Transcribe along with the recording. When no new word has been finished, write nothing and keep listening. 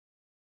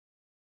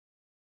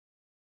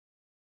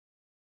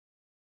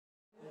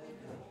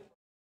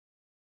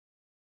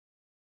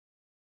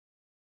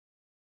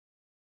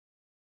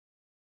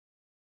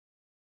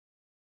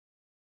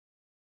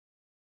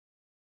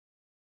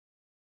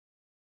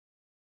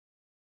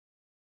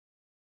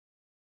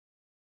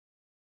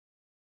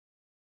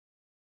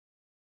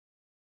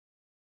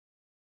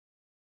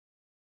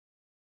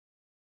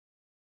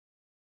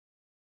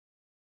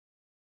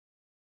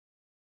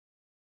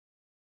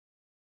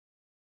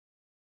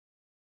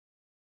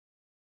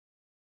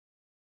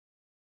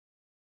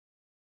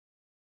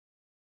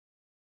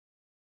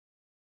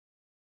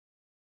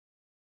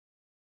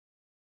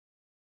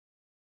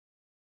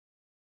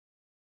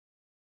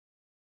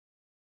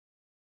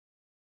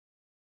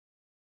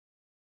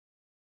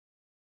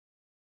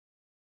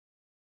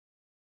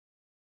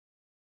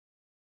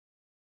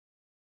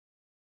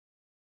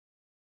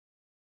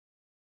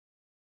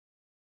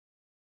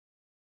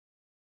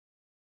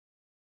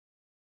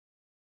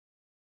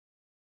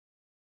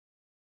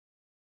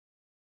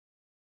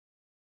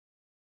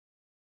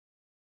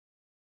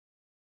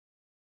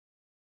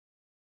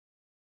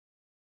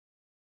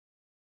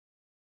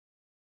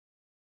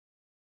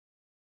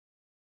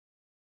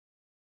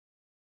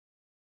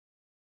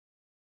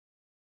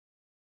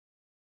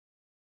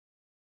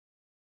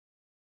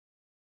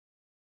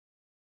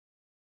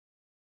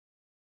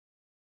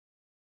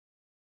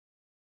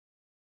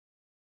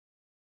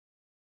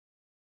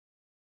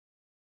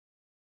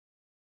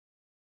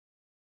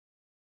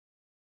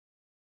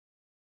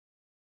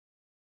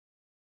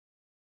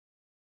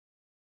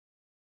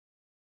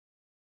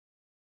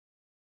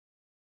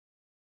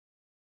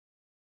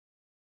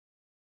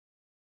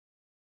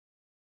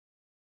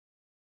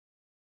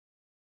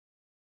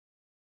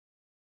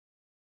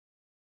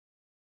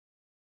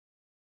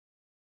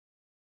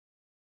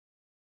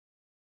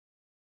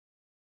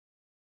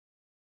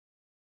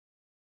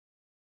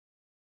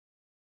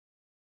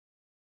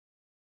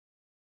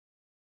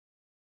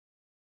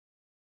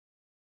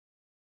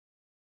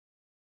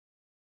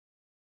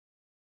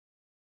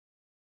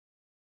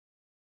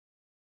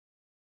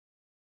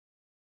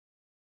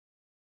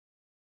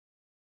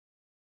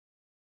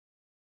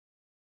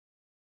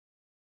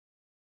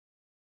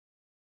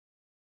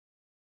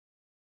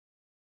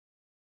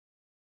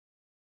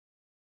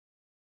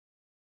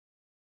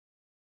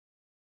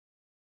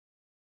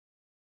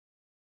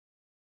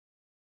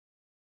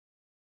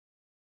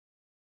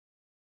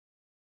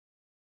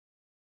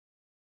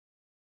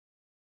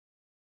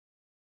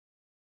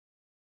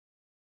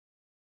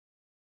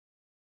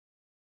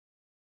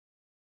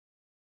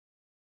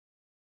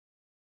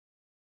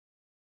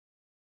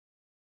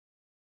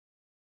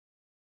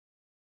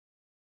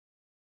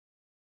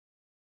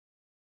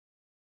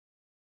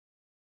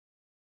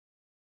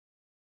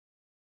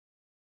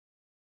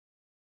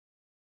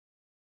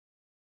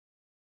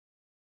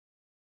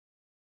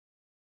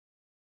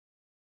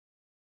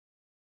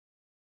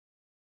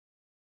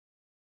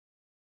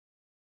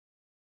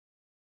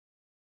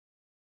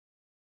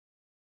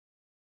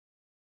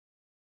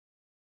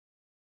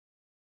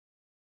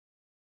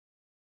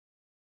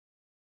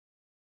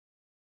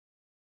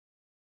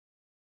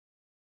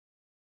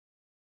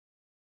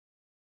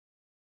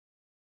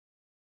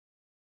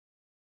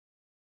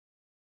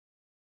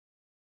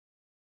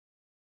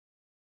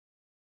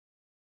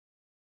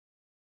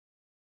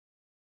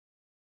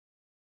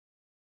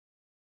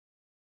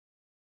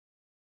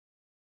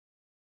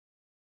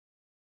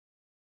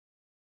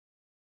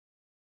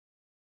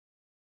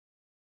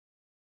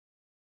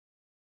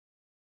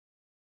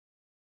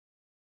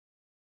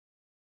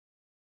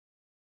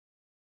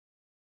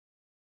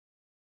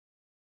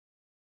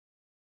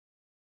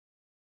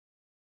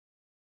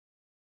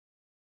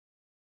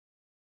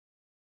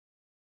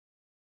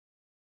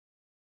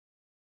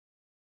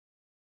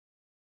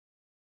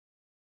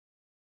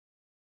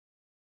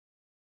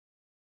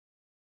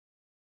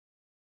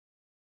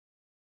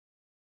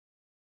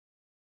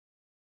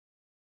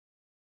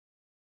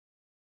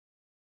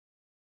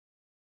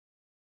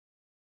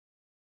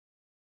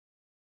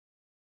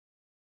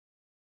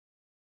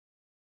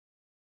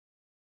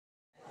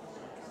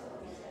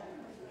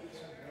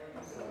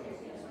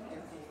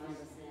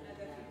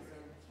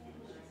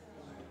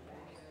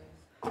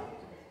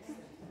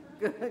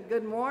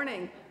Good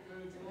morning.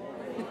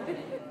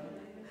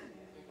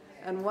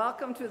 And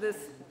welcome to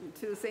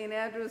St.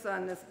 Andrews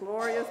on this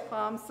glorious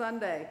Palm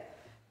Sunday.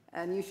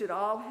 And you should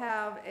all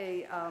have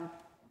a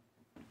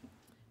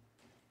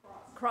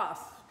cross,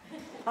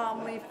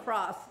 palm leaf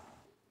cross.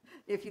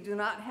 If you do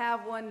not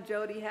have one,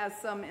 Jody has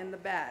some in the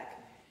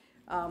back.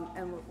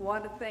 And we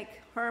want to thank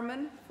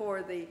Herman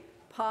for the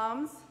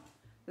palms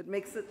that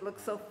makes it look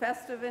so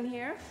festive in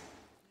here.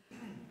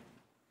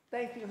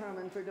 Thank you,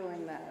 Herman, for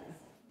doing that.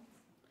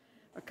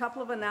 A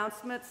couple of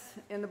announcements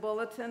in the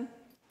bulletin.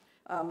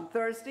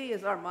 Thursday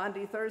is our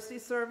Maundy Thursday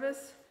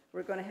service.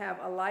 We're going to have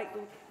a light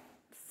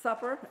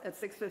supper at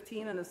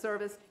 6:15 and a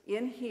service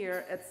in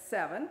here at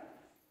 7.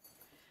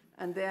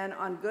 And then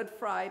on Good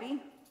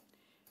Friday,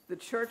 the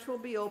church will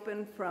be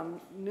open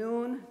from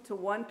noon to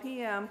 1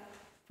 p.m.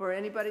 for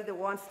anybody that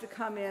wants to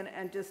come in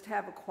and just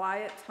have a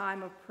quiet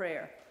time of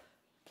prayer.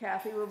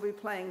 Kathy will be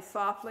playing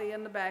softly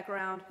in the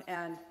background,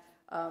 and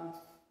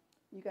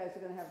you guys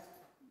are going to have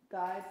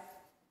guides?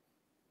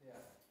 Yes.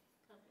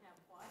 Have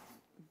what?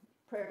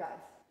 Prayer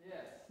guides.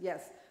 Yes.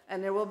 Yes,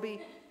 and there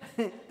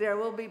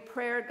will be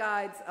prayer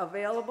guides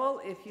available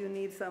if you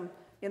need some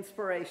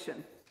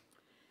inspiration.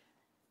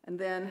 And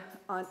then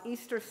on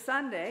Easter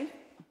Sunday,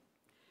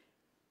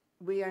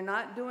 we are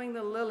not doing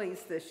the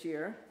lilies this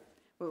year,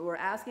 but we're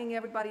asking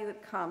everybody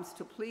that comes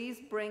to please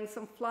bring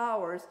some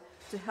flowers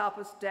to help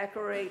us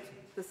decorate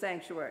the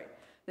sanctuary.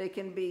 They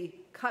can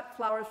be cut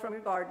flowers from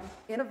your garden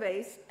in a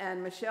vase,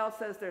 and Michelle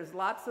says there's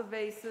lots of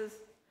vases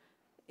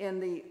in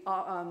the...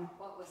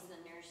 What was the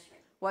nursery?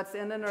 What's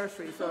in the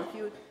nursery. So if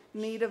you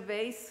need a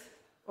vase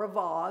or a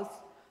vase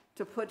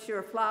to put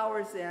your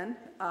flowers in,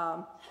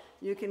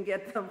 you can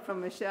get them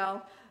from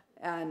Michelle.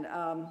 And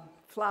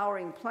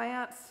flowering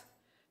plants,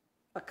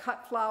 a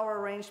cut flower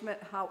arrangement,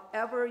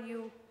 however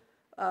you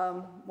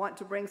want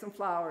to bring some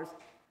flowers.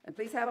 And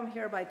please have them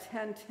here by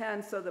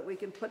 10:10 so that we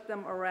can put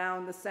them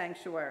around the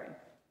sanctuary.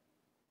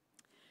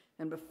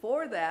 And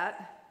before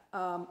that,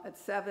 at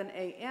 7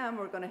 a.m.,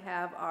 we're going to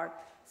have our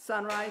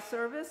sunrise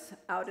service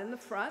out in the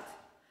front.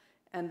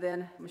 And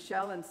then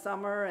Michelle and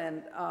Summer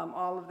and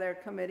all of their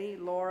committee,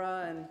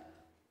 Laura and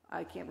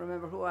I can't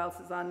remember who else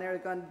is on there, are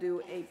going to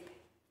do a,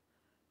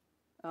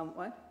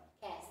 what?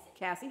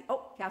 Cassie.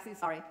 Oh, Cassie,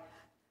 sorry.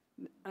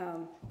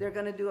 They're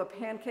going to do a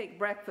pancake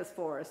breakfast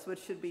for us,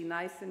 which should be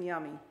nice and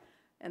yummy.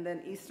 And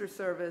then Easter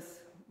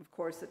service, of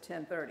course, at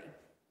 10:30.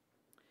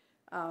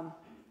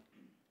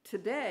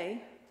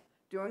 Today,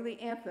 during the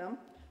anthem,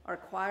 our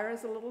choir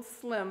is a little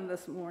slim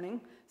this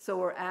morning, so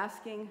we're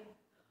asking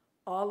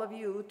all of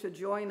you to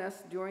join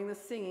us during the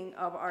singing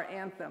of our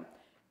anthem.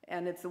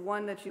 And it's the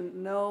one that you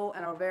know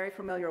and are very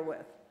familiar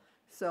with.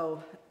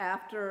 So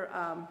after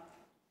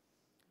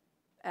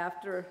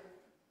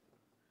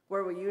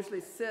where we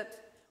usually sit,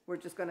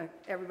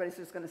 everybody's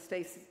just going to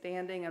stay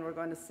standing and we're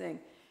going to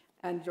sing.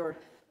 And your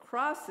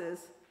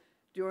crosses,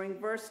 during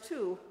verse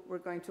 2, we're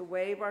going to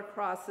wave our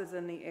crosses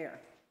in the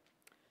air.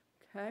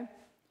 Okay?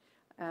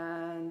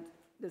 And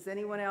does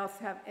anyone else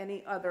have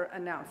any other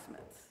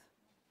announcements?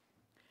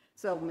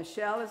 So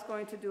Michelle is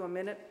going to do a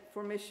minute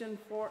for mission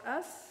for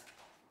us.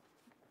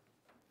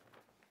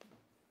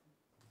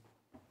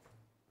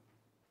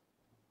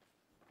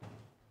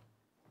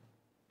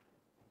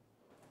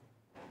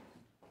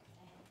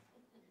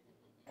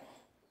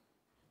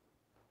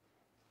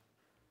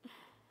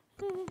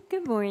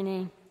 Good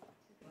morning.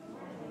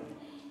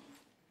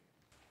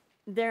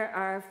 There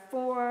are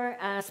 4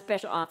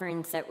 special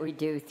offerings that we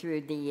do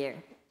through the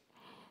year.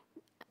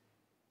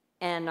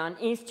 And on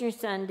Easter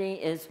Sunday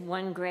is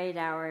 1 great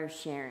hour of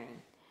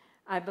sharing.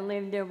 I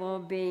believe there will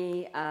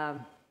be a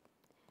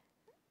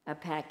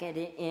packet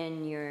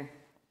in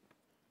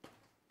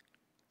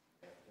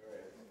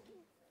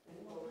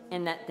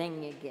that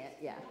thing you get,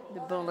 yeah, the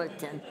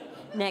bulletin,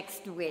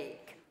 next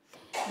week.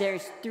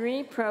 There's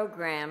 3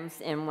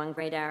 programs in 1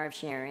 great hour of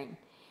sharing.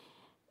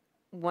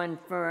 1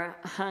 for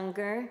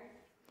hunger,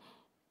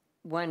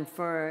 1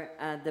 for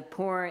the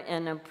poor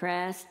and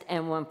oppressed,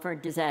 and 1 for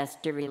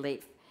disaster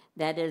relief.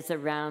 That is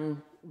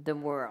around the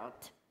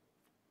world.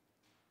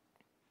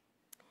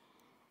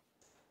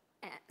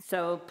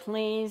 So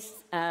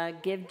please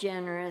give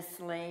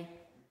generously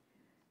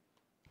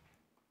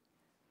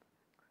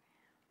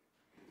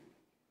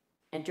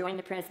and join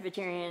the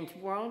Presbyterians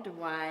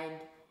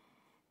worldwide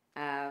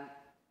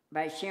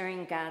by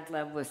sharing God's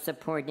love with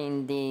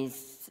supporting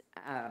these.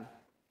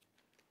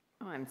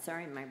 I'm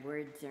sorry, my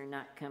words are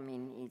not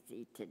coming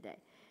easy today.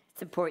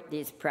 Support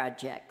these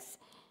projects.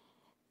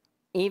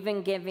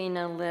 Even giving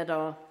a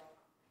little,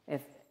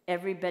 if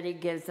everybody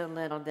gives a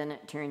little, then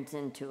it turns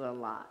into a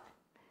lot.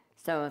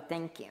 So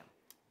thank you.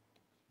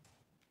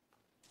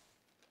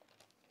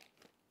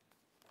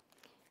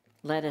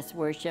 Let us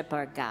worship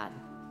our God.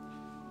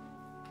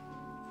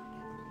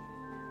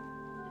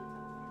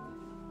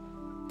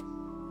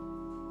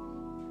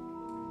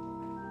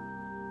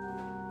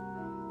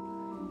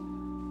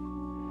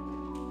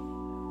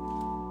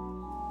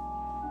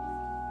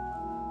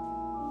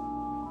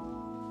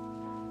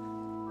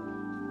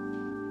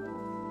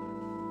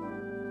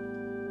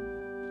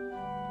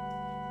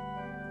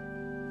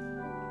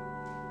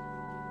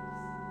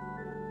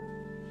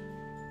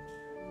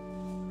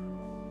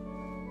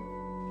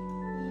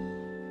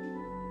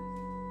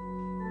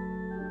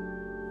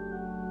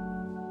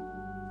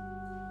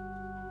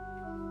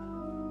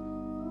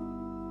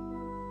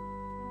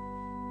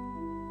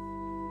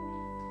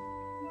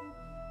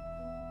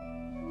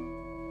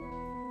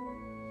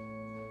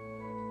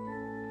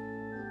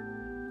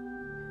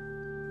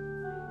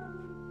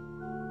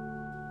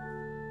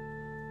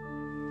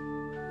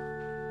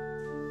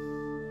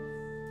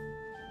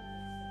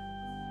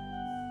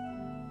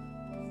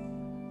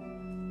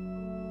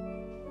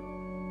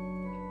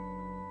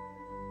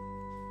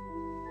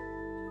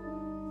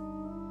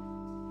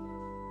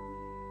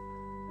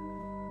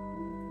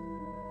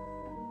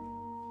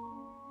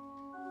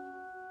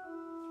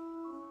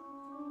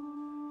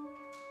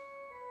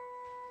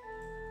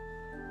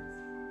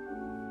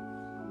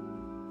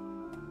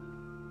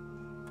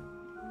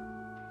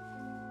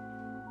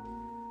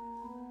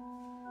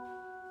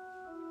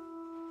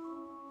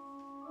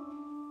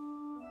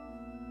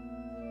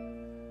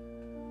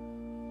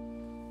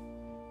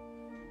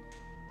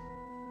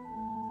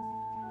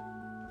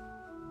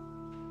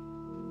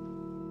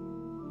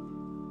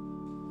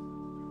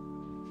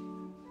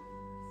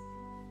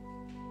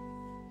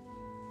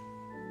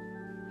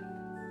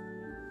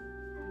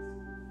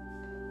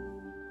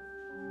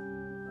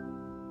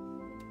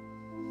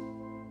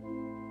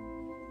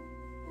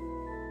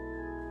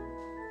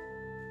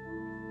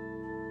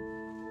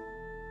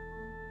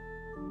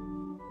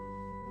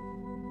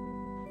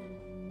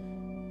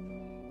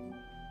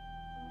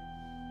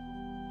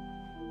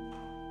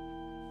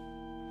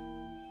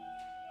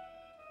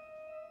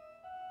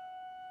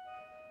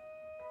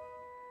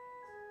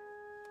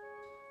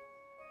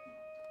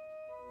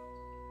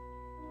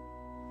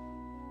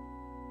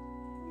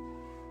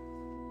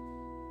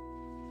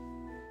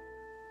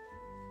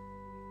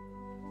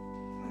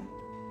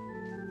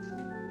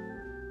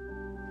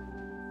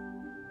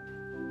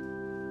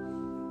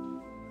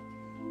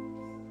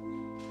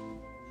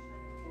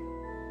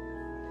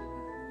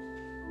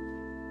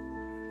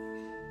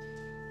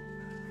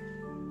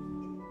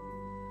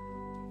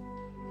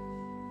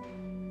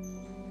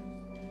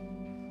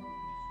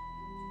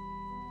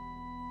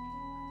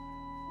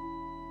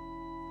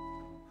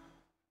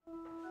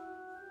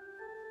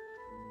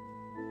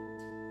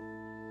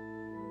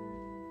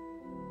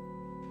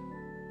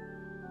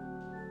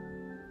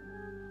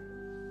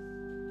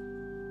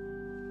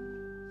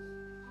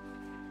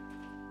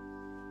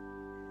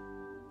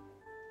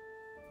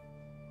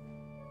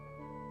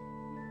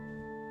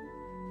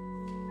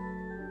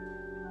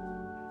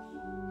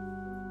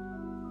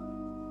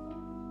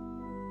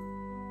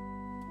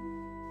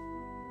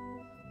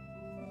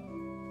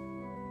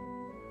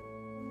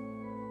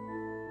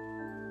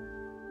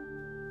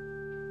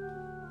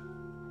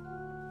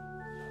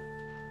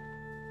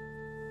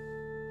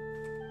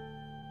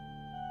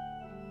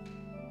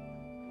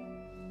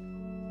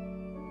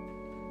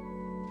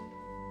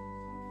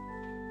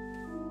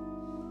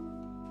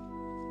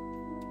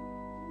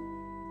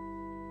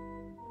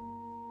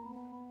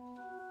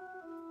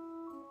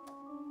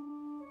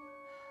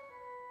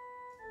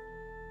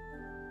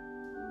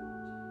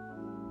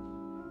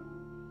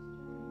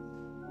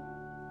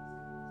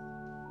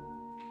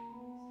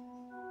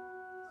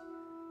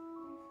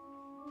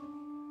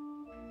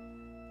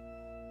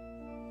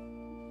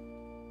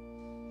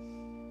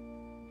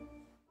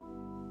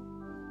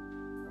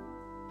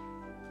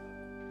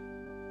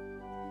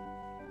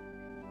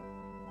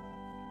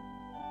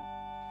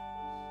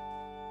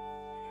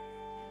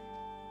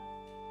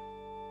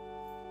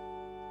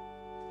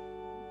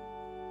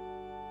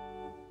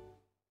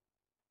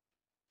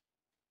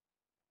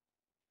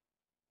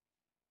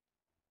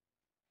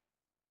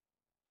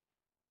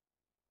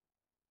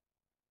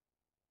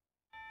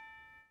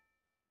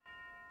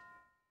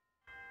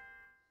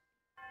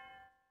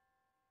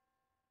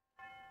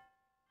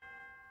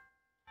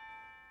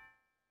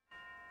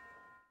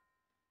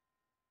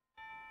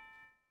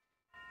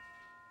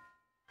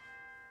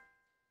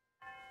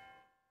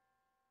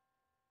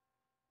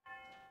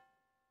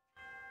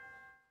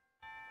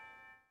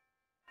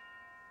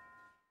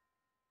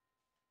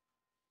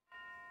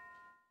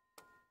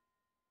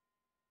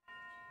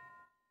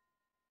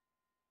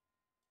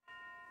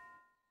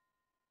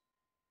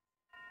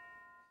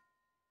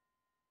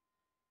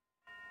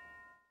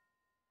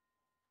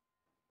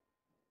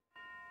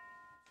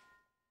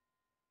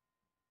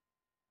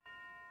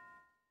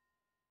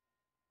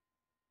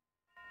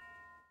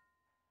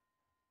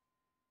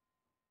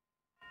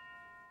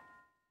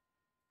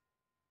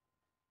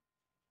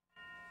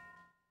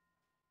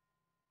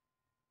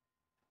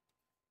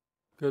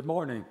 Good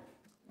morning.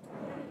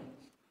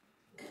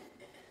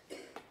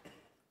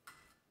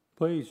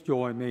 Please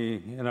join me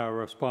in our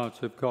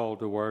responsive call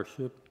to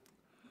worship.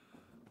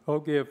 Oh,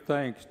 give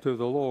thanks to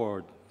the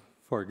Lord,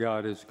 for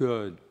God is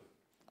good.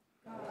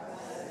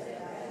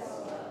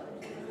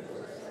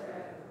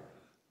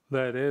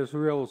 Let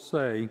Israel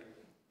say,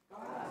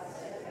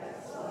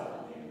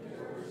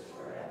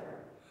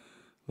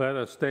 let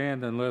us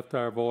stand and lift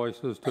our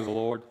voices to the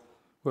Lord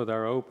with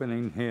our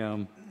opening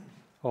hymn,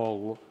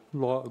 All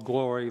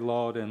Glory,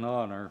 Laud, and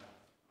Honor,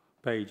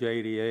 page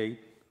 88,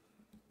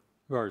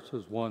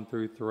 verses 1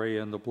 through 3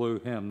 in the blue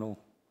hymnal.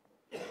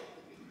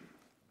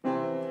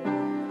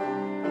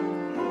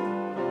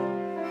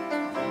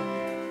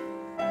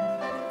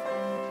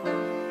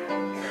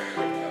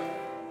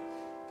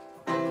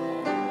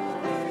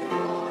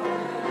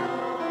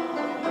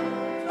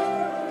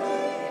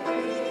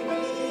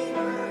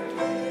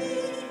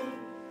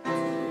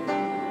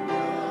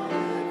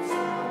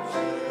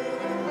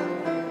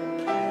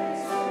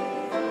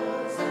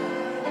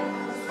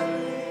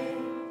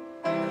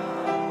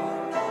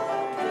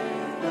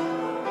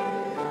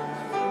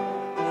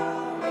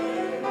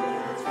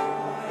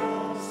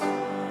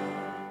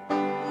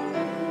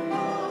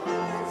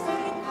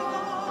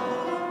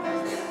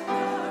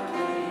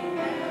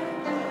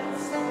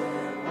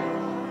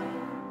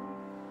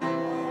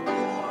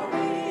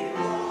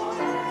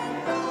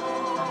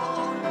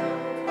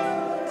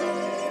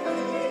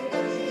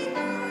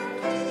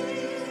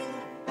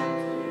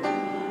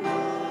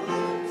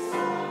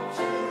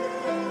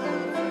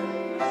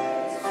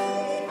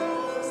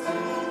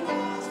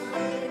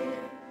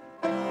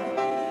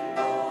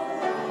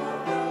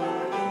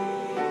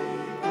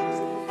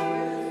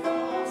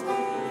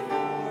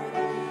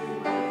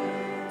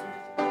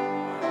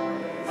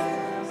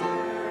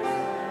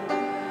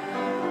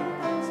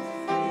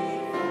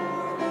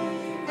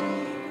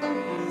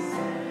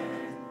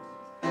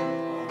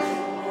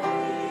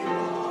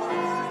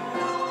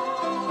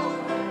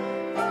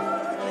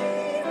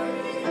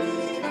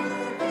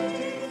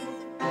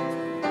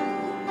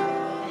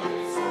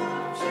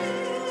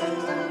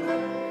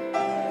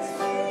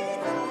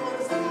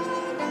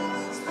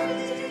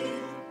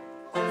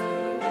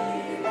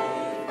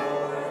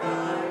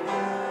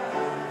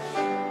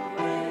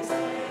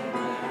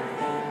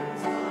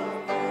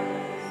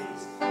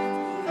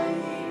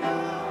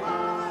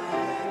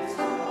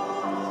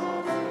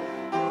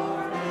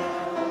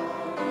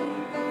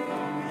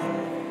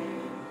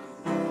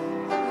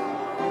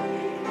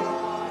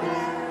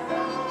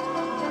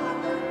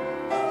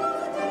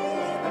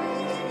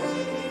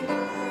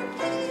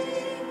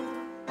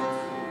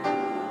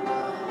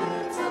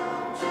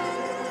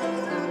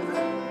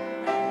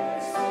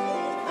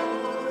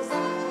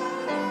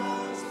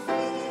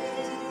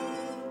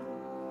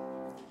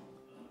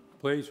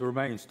 Please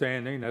remain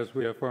standing as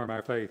we affirm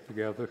our faith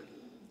together.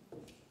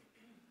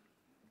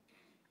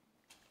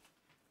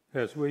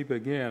 As we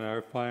begin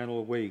our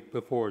final week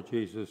before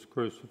Jesus'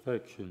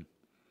 crucifixion,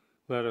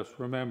 let us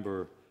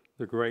remember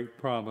the great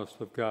promise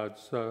of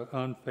God's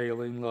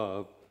unfailing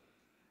love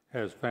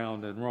as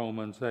found in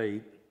Romans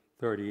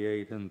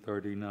 8:38 and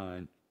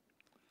 39.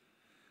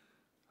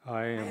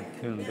 I am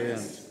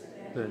convinced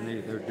that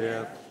neither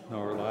death,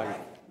 nor life,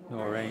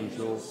 nor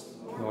angels,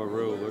 nor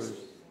rulers,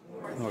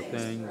 nor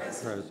things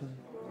present,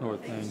 nor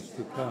things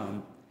to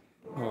come,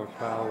 nor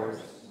powers,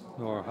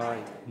 nor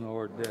height,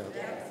 nor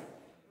depth,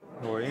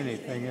 nor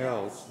anything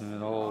else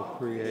in all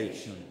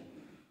creation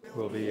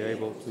will be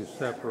able to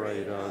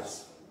separate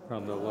us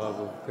from the love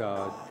of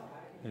God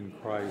in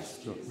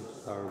Christ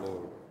our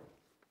Lord.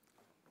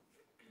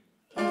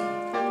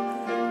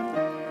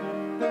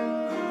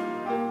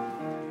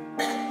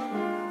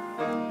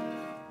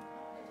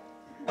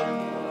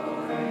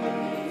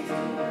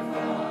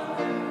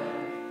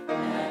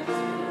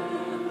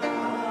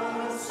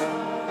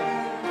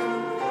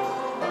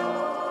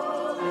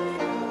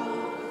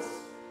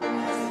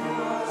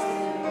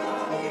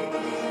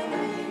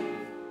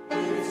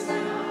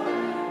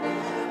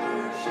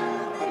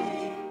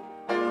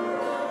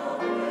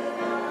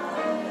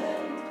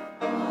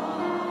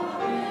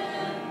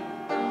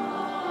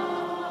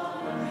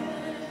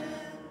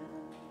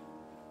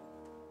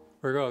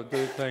 We're going to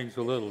do things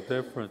a little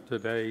different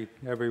today.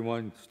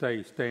 Everyone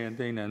stay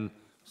standing and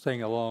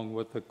sing along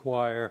with the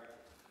choir.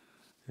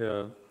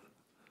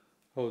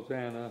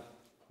 Hosanna,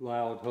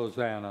 loud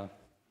Hosanna.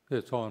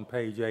 It's on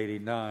page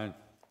 89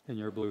 in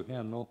your blue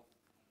hymnal.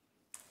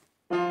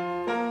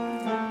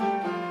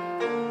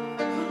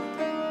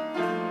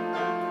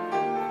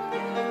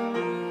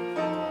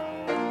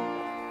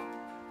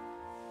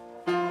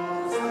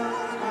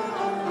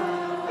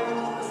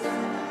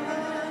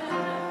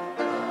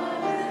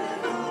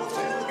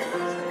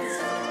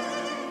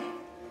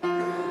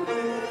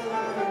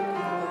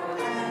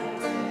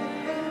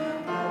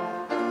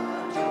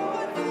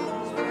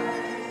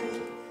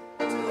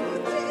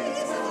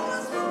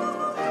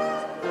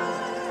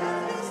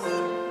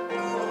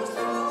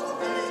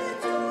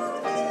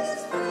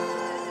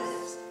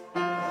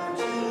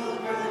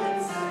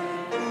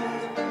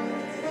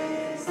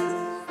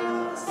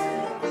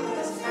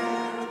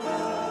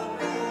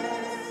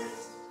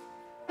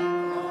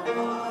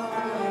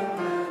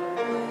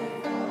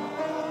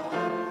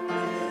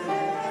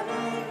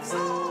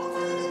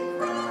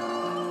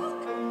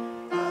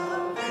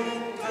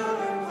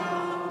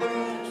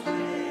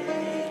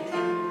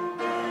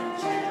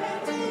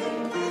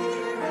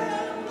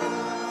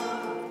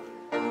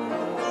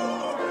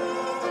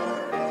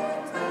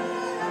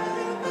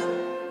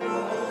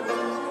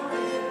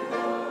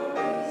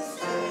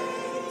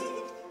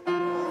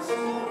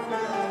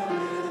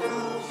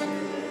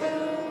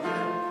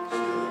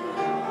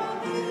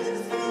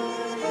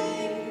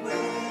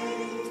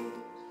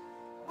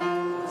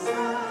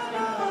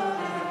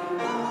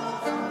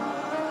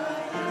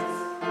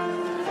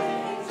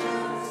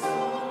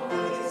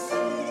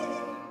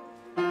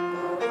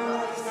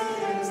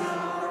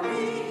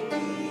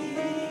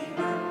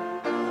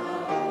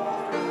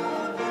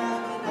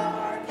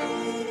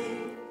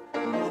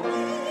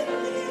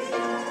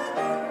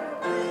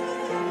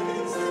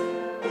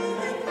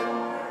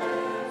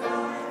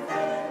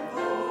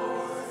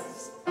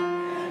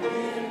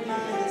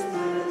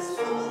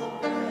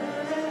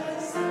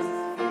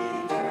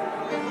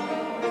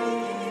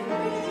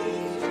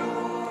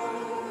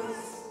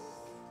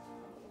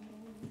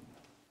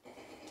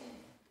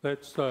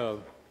 let's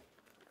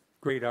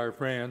greet our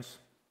friends,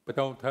 but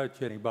don't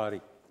touch anybody.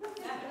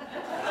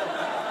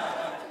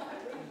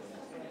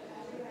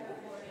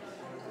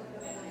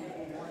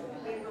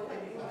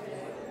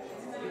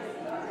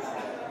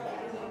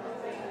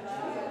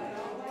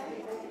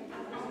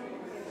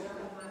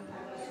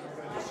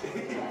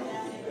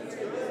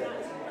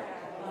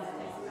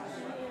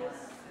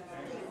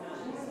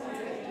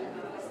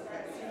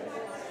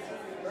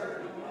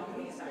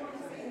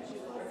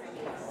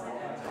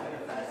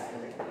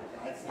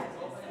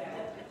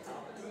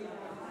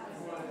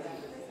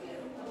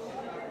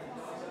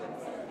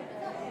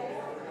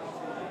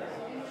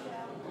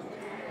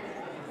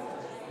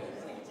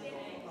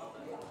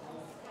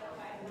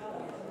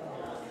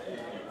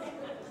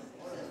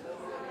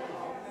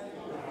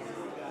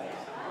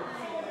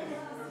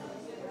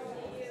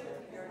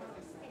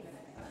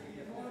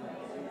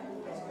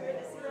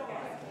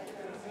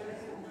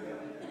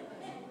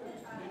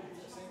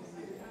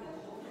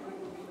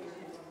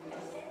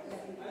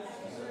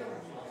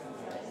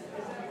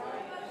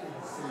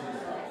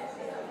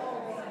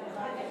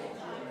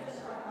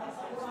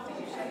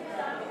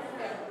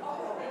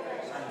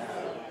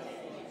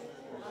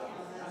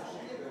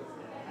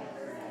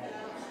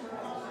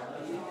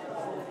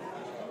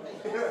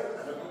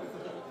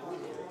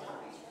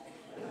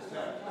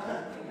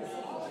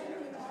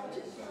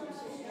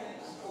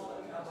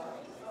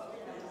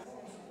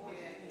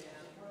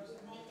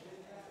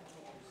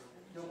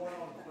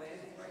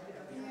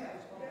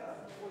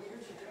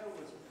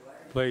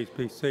 Please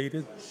be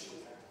seated.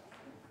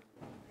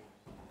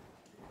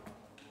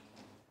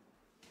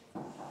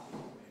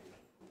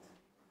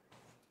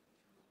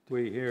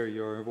 We hear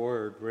your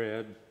word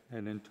read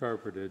and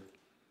interpreted.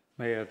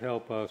 May it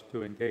help us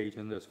to engage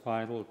in this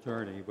final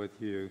journey with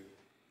you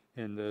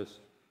in this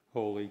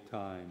holy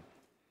time.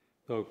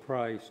 Through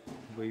Christ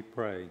we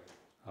pray.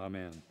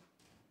 Amen.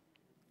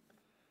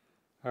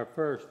 Our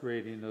first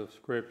reading of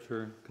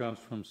Scripture comes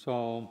from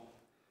Psalm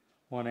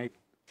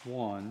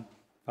 181,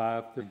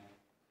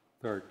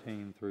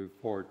 5:13 through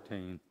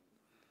 14.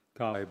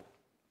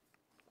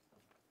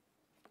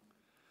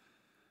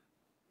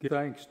 Give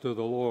thanks to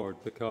the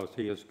Lord because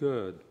he is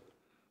good,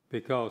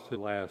 because it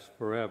lasts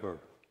forever.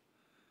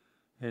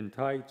 In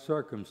tight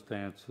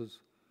circumstances,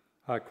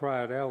 I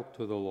cried out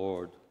to the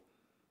Lord.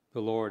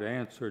 The Lord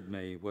answered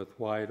me with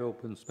wide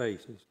open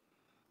spaces.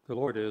 The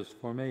Lord is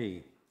for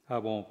me. I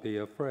won't be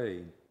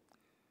afraid.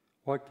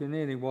 What can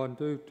anyone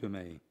do to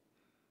me?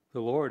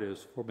 The Lord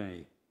is for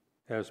me.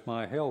 As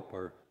my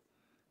helper,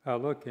 I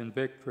look in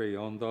victory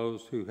on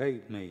those who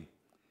hate me.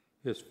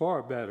 It's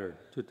far better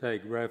to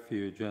take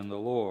refuge in the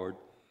Lord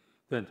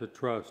than to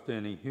trust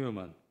any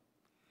human.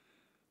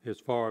 It's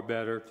far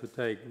better to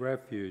take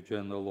refuge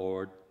in the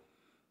Lord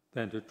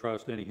than to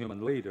trust any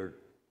human leader.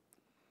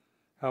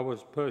 I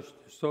was pushed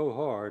so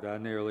hard I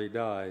nearly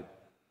died,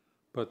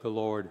 but the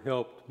Lord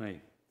helped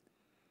me.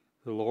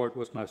 The Lord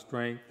was my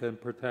strength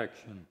and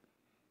protection.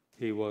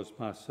 He was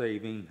my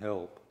saving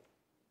help.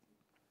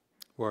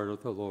 Word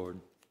of the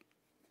Lord.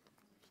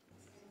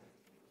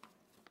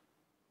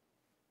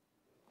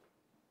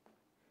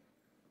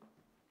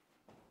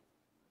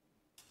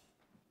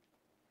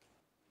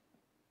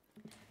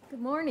 Good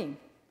morning.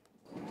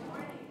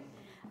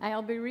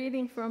 I'll be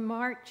reading from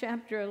Mark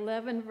chapter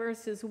 11,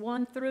 verses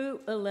 1 through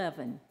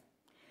 11.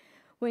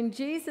 When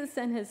Jesus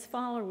and his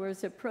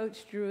followers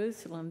approached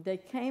Jerusalem, they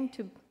came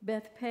to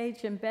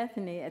Bethphage and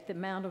Bethany at the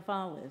Mount of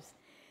Olives.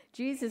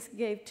 Jesus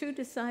gave 2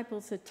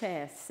 disciples a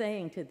task,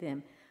 saying to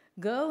them,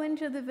 "Go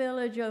into the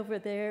village over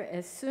there.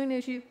 As soon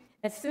as you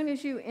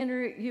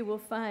enter it, you will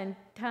find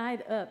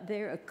tied up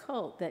there a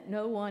colt that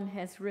no one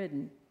has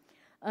ridden.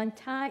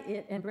 Untie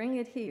it and bring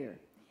it here.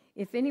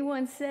 If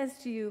anyone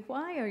says to you,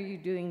 'Why are you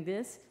doing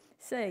this?'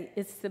 say,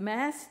 its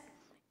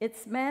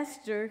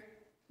master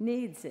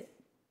needs it,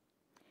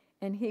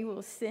 and he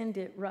will send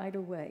it right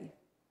away."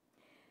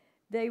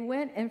 They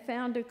went and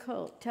found a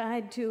colt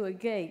tied to a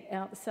gate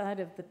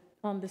outside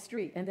on the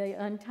street, and they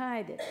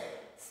untied it.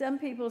 Some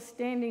people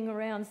standing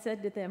around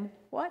said to them,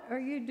 "What are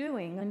you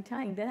doing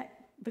untying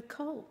the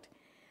colt?"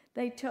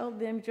 They told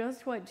them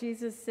just what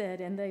Jesus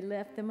said, and they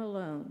left them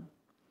alone.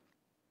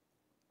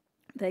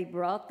 They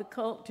brought the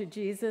colt to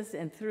Jesus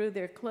and threw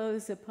their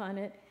clothes upon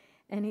it,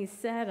 and he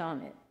sat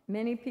on it.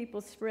 Many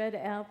people spread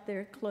out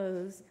their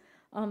clothes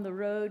on the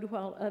road,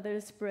 while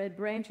others spread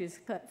branches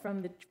cut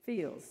from the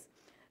fields.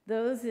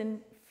 Those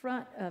in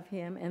front of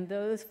him and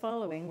those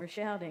following were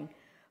shouting,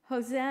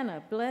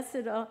 "Hosanna,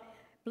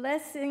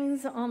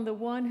 blessings on the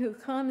one who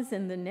comes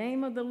in the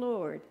name of the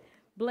Lord.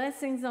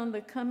 Blessings on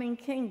the coming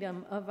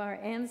kingdom of our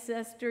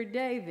ancestor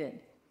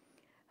David.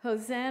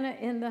 Hosanna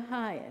in the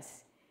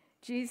highest."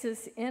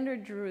 Jesus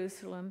entered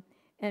Jerusalem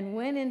and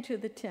went into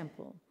the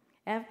temple.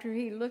 After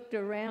he looked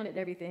around at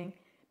everything,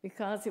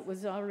 because it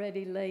was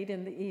already late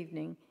in the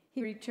evening,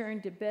 he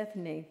returned to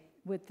Bethany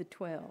with the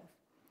 12.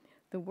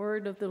 The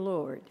word of the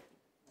Lord.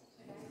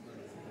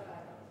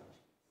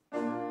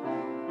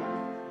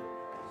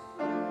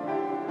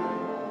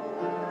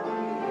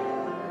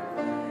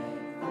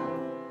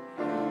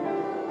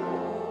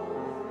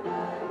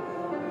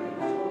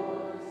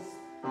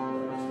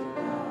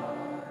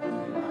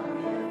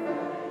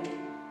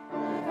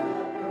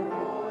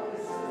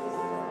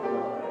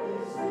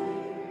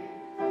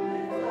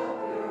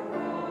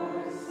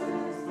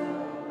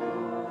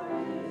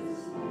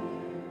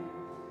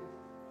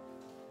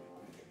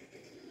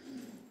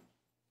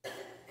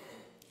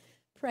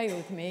 Pray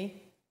with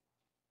me.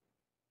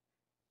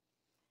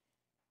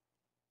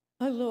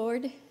 Oh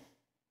Lord,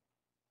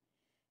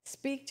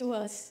 speak to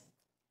us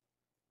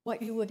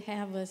what you would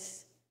have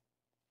us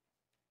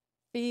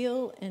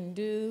feel and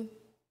do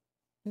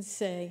and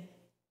say.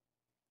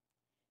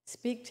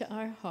 Speak to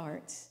our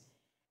hearts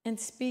and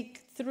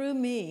speak through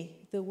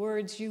me the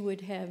words you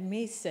would have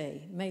me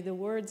say. May the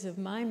words of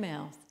my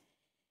mouth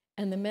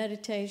and the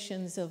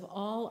meditations of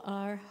all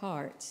our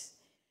hearts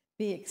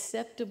be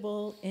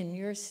acceptable in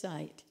your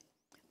sight,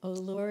 O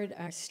Lord,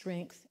 our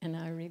strength and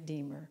our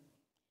Redeemer.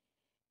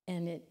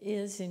 And it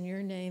is in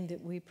your name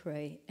that we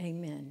pray.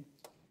 Amen.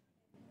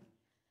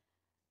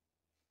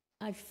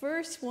 I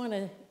first want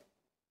to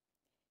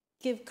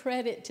give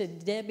credit to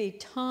Debbie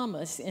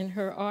Thomas in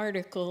her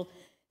article,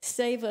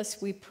 Save Us,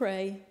 We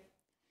Pray,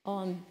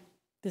 on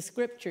the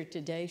scripture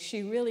today.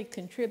 She really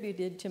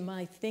contributed to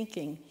my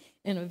thinking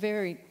in a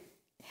very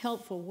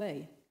helpful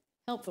way.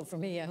 Helpful for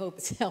me. I hope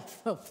it's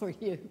helpful for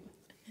you.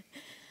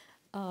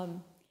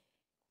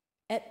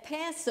 At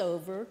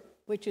Passover,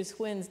 which is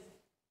when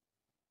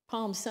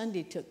Palm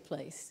Sunday took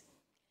place,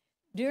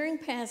 during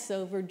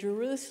Passover,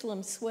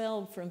 Jerusalem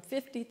swelled from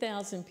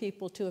 50,000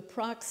 people to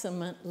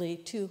approximately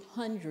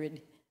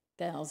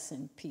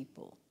 200,000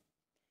 people.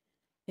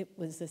 It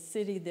was a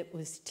city that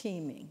was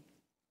teeming.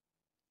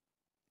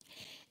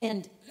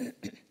 And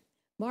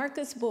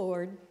Marcus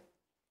Board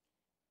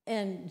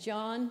and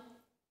John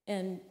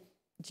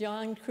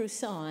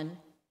Cruzan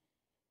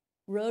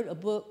wrote a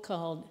book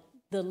called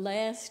The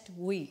Last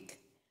Week,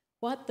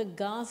 What the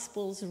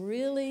Gospels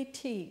Really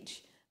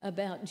Teach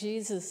About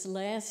Jesus'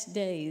 Last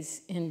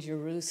Days in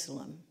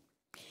Jerusalem.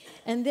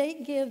 And they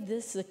give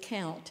this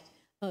account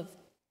of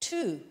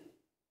two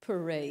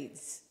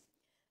parades.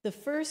 The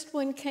first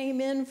one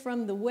came in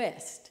from the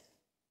west,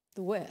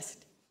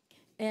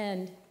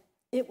 and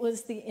it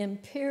was the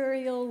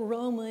Imperial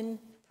Roman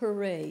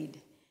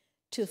Parade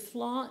to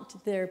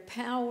flaunt their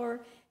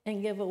power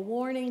and give a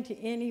warning to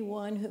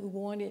anyone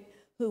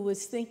who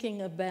was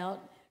thinking about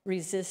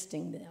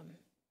resisting them.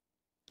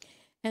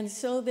 And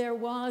so there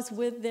was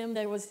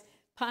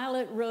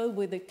Pilate rode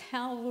with a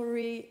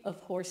cavalry of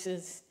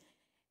horses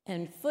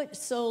and foot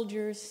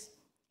soldiers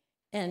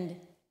and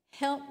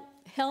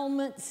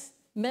helmets,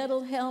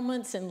 metal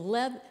helmets and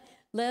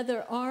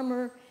leather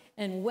armor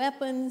and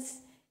weapons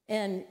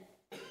and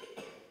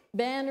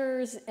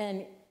banners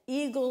and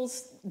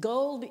eagles,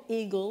 gold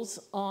eagles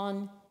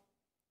on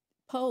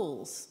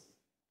poles.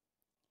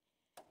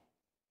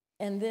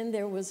 And then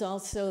there was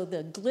also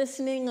the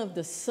glistening of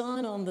the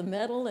sun on the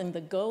metal and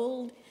the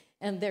gold,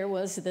 and there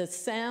was the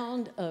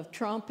sound of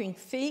tromping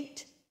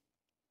feet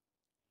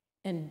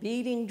and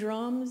beating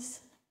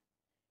drums.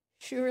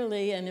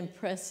 Surely an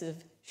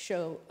impressive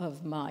show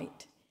of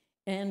might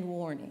and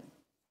warning.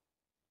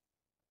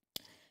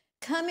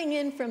 Coming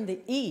in from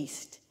the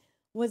east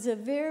was a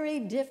very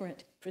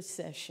different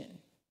procession.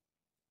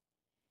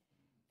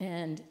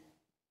 And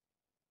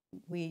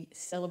we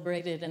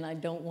celebrated, and I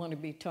don't want to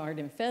be tarred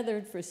and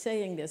feathered for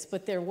saying this,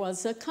 but there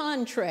was a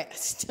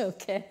contrast,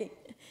 okay?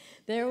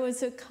 There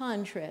was a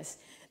contrast.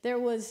 There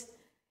was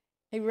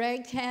a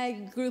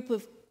ragtag group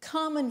of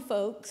common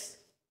folks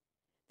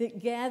that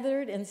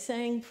gathered and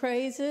sang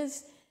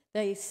praises.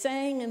 They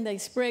sang and they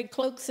spread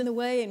cloaks in the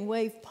way and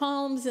waved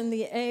palms in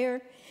the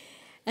air.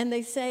 And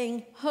they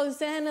sang,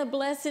 Hosanna,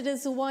 blessed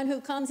is the one who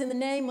comes in the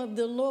name of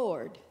the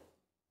Lord.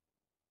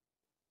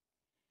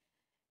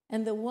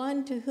 And the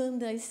one to whom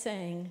they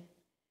sang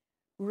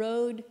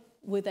rode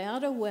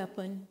without a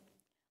weapon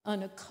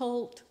on a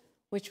colt,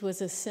 which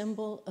was a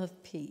symbol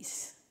of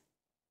peace.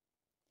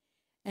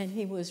 And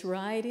he was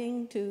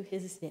riding to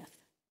his death.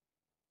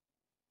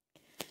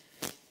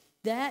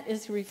 That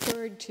is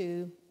referred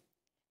to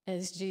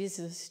as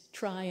Jesus'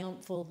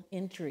 triumphal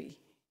entry.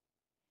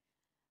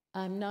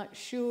 I'm not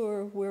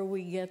sure where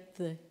we get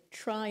the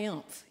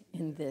triumph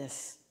in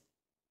this.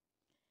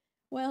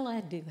 Well,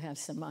 I do have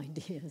some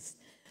ideas.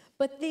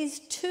 But these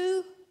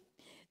two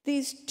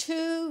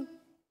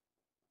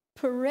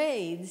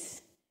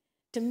parades,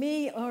 to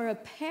me, are a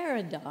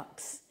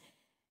paradox.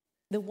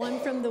 The one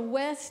from the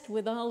west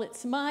with all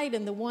its might,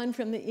 and the one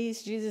from the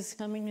east, Jesus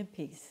coming in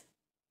peace.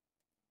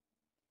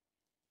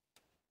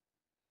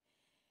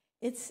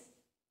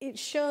 It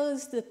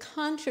shows the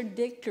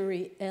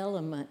contradictory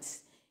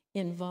elements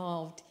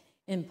involved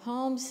in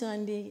Palm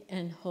Sunday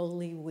and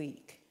Holy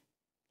Week.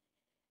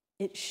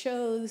 It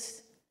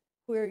shows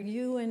where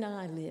you and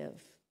I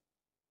live,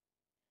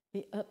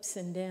 the ups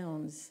and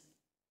downs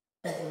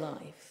of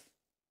life.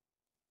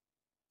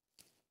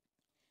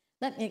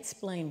 Let me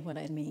explain what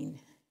I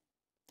mean.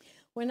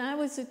 When I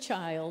was a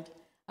child,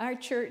 our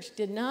church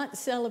did not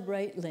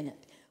celebrate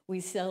Lent.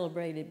 We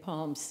celebrated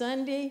Palm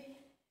Sunday,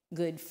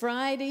 Good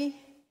Friday,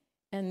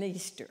 and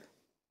Easter.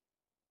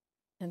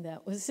 And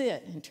that was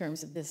it in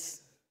terms of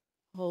this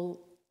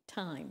whole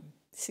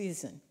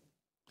season.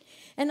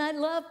 And I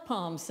love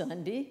Palm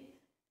Sunday.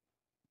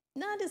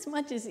 Not as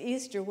much as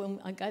Easter when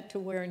I got to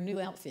wear a new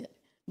outfit,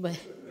 but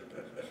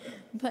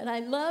I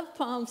love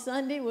Palm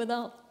Sunday with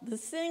all the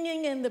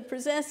singing and the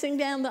processing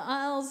down the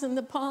aisles and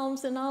the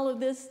palms and all of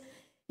this.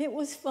 It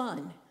was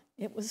fun.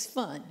 It was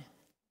fun.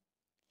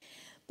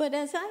 But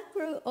as I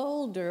grew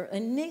older, a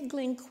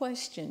niggling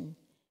question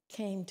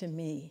came to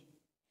me.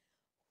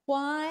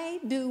 Why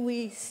do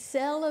we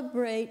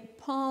celebrate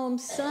Palm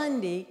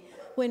Sunday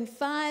when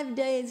 5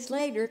 days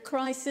later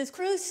Christ is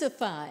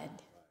crucified?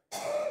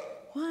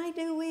 Why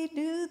do we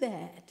do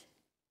that?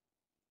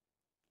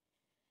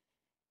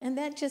 And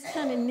that just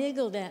kind of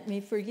niggled at me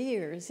for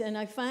years. And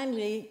I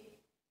finally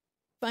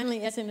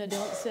as an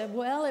adult said,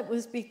 well, it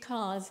was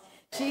because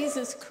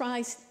Jesus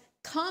Christ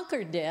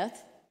conquered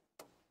death,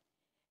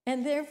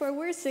 and therefore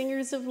we're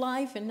singers of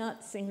life and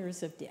not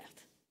singers of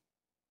death.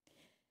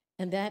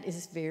 And that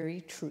is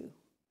very true.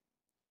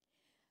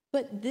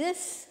 But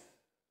this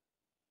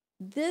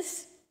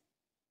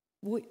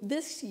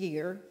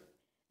year,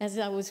 as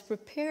I was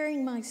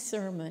preparing my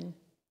sermon,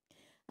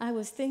 I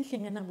was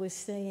thinking and I was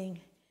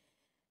saying,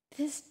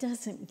 this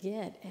doesn't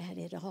get at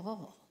it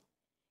all.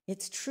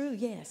 It's true,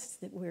 yes,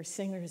 that we're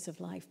singers of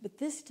life, but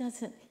this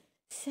doesn't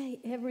say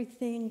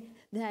everything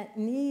that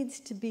needs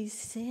to be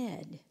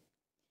said.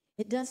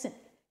 It doesn't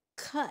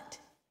cut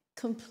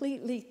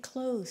completely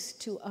close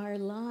to our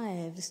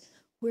lives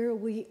where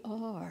we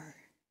are.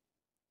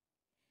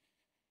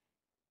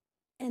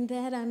 And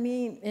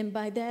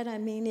by that I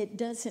mean it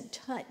doesn't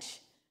touch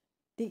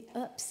the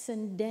ups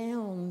and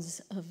downs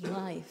of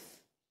life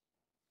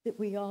that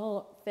we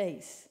all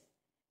face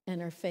and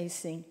are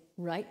facing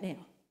right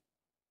now.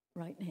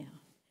 Right now.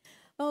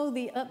 Oh,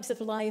 the ups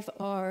of life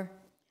are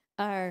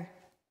our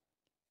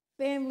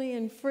family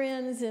and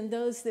friends and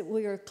those that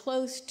we are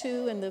close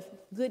to and the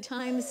good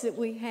times that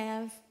we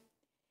have.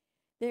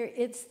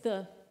 It's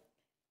the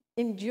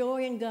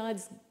enjoying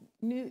God's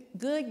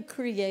good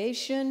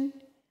creation,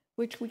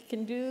 which we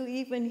can do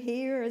even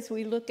here as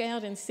we look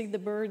out and see the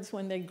birds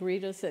when they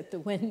greet us at the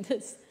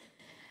windows.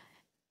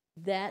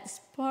 That's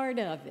part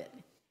of it.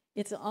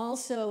 It's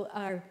also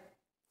our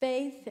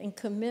faith and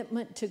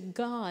commitment to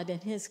God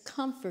and his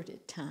comfort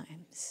at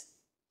times.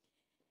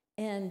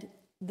 And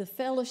the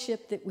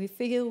fellowship that we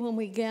feel when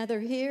we gather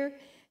here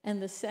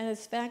and the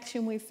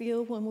satisfaction we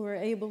feel when we're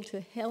able to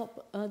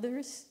help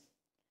others.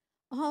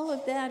 All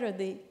of that are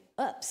the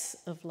ups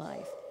of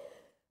life.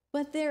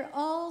 But they're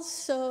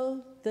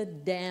also the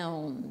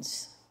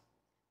downs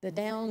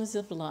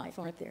of life,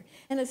 aren't there?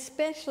 And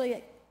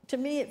especially, to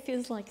me, it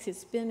feels like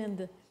it's been in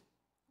the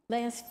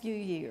last few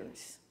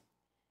years.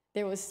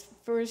 There was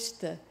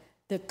first the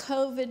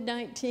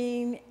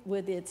COVID-19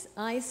 with its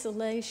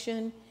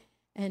isolation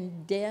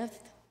and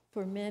death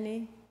for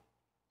many.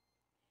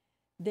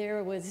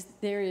 There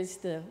is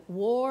the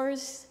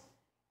wars,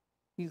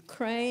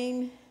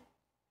 Ukraine,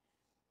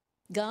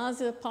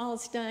 Gaza,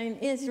 Palestine,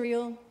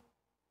 Israel.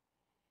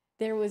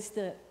 There was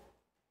the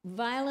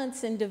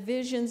violence and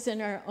divisions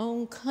in our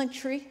own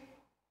country.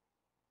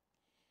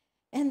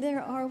 And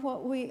there are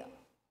what we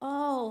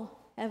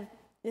all have,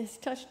 it's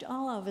touched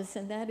all of us,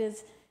 and that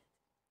is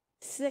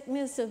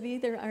sickness of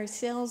either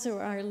ourselves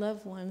or our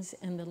loved ones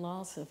and the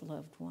loss of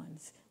loved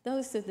ones.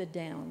 Those are the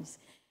downs.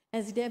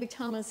 As Debbie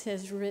Thomas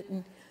has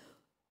written,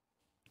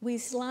 we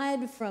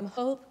slide from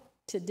hope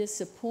to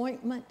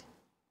disappointment,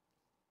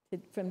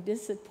 from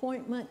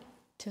disappointment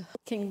to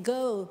hope, can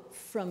go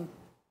from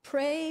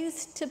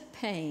praise to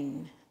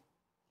pain.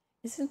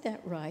 Isn't that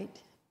right?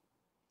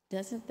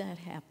 Doesn't that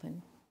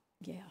happen?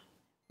 Yeah,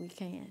 we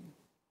can.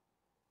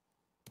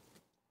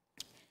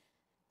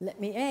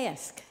 Let me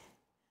ask,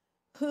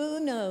 who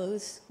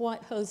knows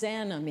what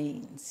Hosanna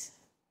means?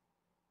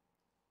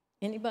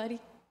 Anybody?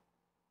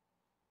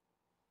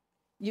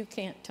 You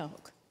can't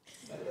talk.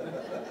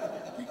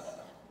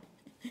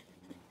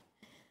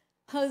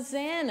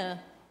 Hosanna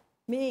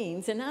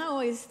means, and I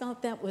always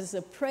thought that was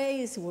a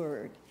praise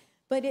word,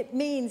 but it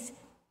means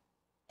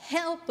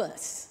help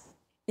us.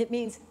 It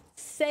means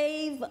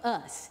save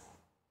us.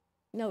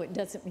 No, it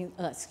doesn't mean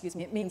us, excuse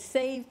me. It means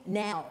save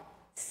now.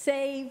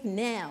 Save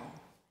now.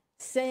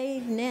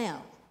 Save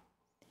now.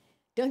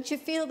 Don't you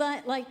feel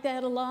that like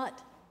that a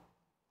lot?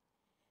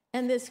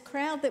 And this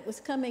crowd that was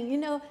coming, you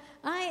know,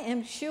 I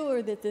am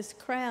sure that this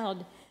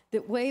crowd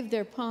that waved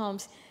their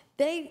palms,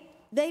 they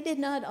did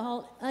not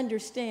all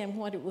understand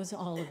what it was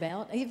all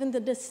about. Even the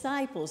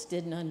disciples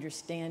didn't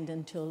understand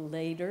until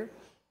later.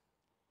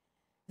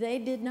 They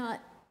did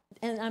not,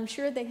 and I'm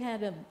sure they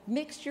had a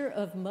mixture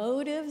of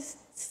motives.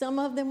 Some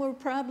of them were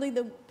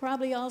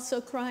probably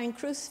also crying,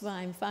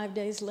 crucify him 5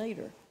 days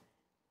later.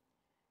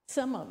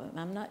 Some of them.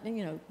 I'm not,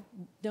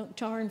 don't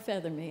tar and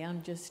feather me.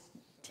 I'm just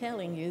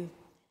telling you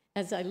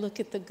as I look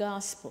at the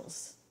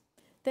Gospels.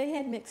 They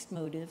had mixed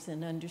motives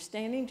and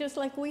understanding, just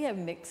like we have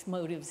mixed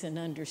motives and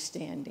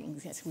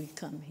understandings as we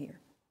come here.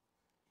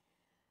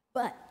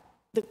 But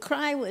the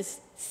cry was,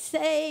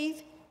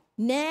 save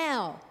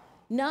now,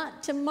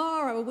 not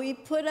tomorrow. We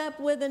put up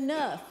with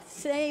enough.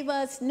 Save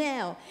us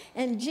now.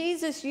 And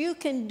Jesus, you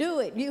can do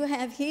it. You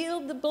have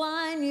healed the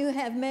blind. You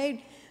have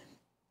made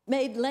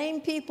lame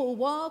people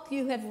walk.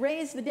 You have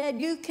raised the dead.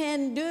 You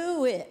can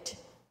do it.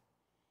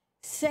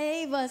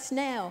 Save us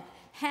now.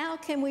 How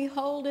can we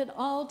hold it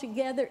all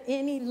together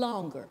any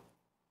longer?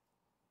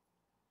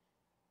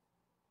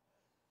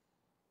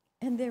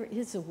 And there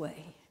is a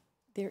way.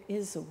 There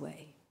is a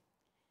way.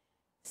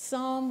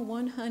 Psalm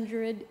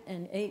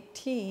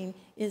 118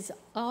 is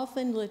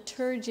often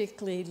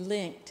liturgically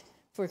linked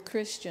for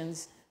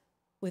Christians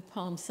with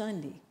Palm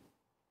Sunday.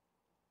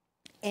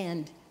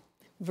 And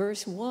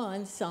verse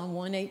 1, Psalm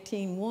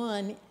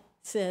 118:1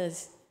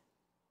 says,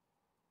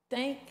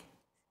 "Thank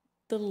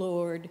the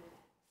Lord,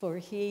 for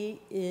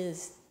he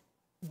is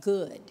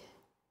good,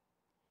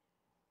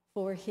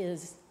 for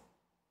his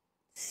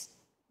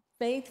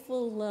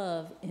faithful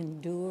love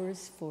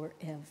endures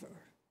forever."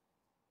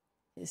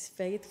 His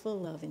faithful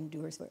love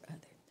endures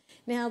forever.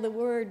 Now, the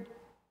word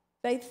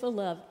faithful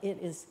love, it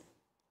is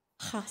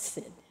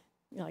chesed.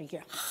 You know, you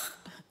hear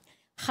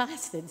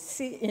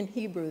chesed in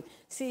Hebrew.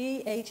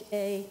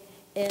 C-H-A-S-E-D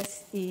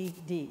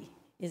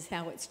is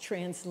how it's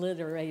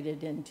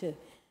transliterated into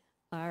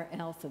our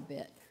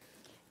alphabet.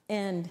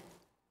 And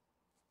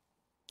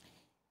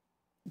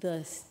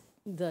the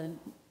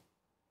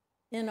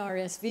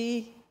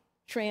NRSV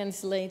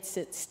translates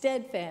it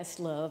steadfast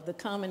love. The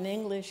Common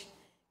English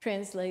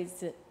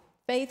translates it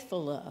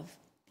faithful love.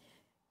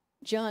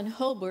 John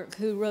Holbrook,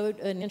 who wrote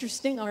an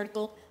interesting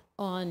article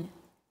on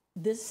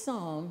this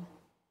psalm,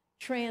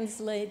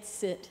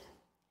 translates it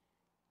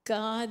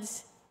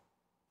God's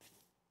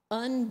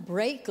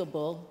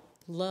unbreakable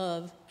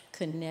love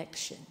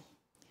connection.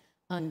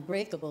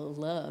 Unbreakable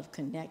love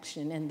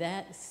connection, and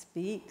that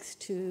speaks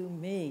to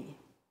me.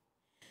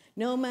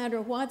 No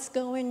matter what's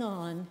going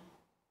on,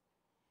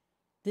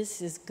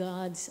 this is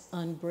God's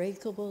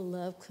unbreakable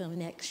love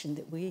connection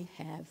that we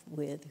have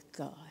with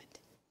God.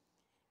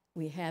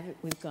 We have it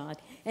with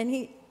God.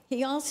 And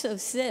he also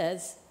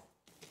says,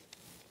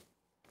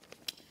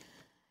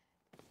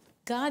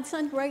 God's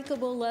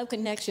unbreakable love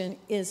connection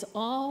is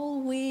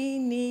all we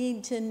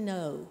need to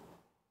know.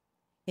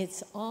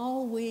 It's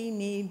all we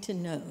need to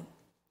know.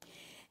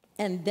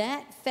 And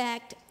that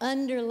fact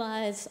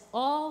underlies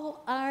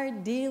all our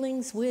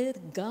dealings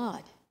with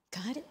God.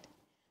 Got it?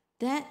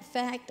 That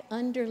fact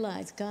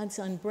underlies God's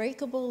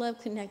unbreakable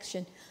love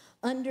connection,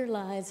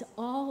 underlies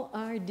all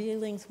our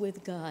dealings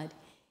with God,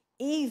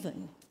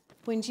 even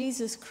when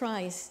Jesus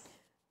Christ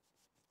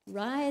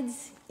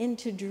rides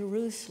into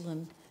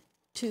Jerusalem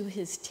to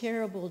his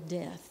terrible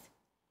death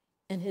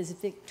and his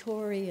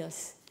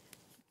victorious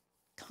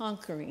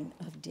conquering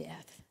of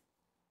death.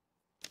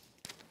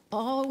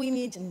 All we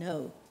need to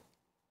know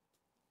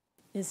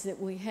is that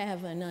we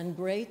have an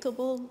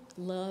unbreakable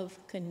love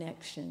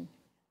connection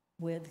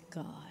with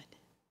God.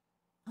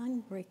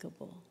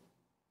 Unbreakable.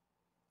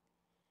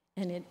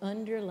 And it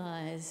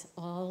underlies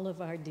all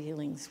of our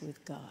dealings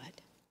with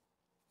God.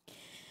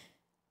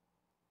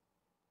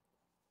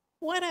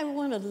 What I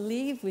want to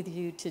leave with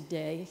you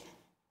today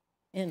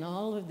in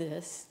all of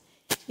this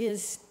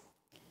is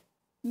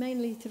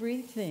mainly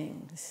three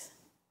things.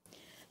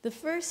 The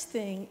first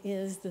thing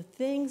is the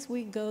things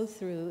we go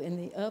through in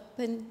the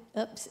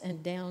ups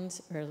and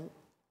downs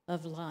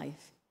of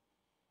life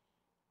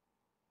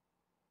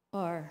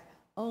are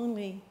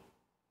only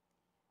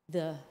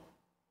the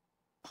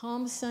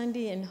Palm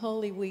Sunday and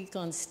Holy Week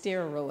on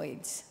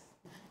steroids.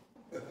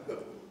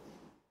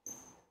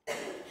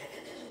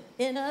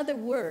 In other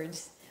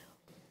words,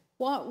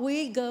 what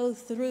we go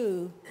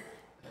through,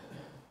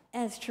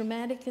 as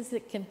traumatic as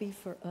it can be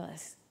for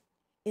us,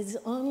 is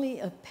only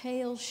a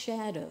pale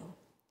shadow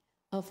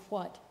of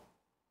what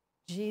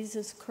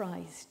Jesus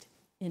Christ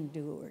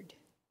endured.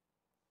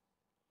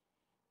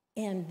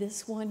 And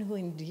this one who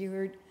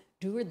endured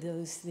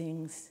those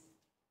things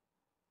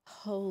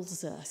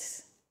holds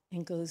us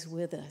and goes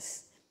with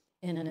us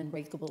in an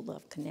unbreakable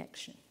love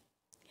connection.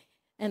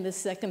 And the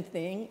second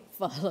thing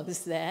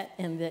follows that,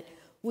 and that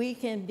we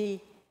can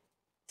be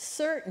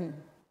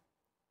certain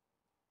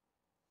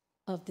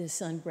of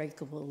this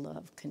unbreakable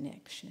love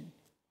connection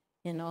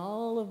in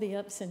all of the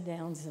ups and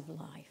downs of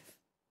life.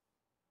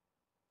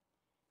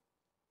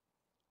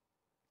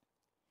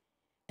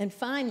 And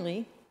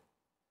finally,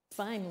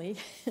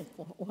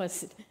 what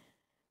was it?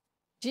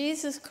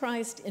 Jesus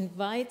Christ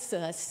invites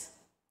us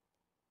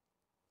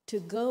to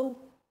go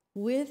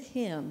with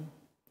him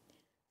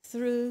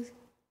through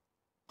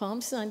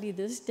Palm Sunday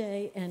this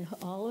day and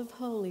all of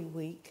Holy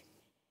Week.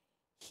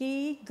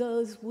 He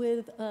goes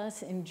with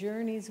us and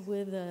journeys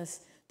with us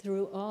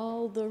through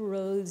all the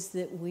roads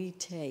that we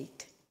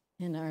take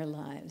in our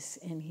lives,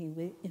 and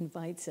he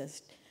invites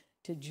us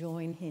to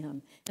join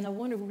him. And I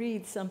want to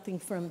read something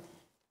from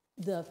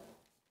the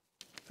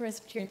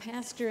Presbyterian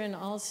pastor and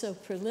also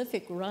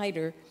prolific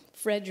writer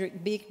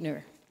Frederick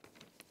Buechner.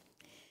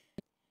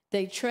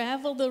 They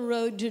travel the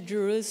road to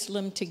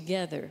Jerusalem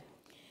together,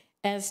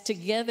 as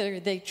together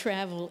they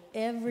travel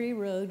every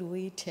road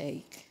we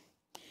take.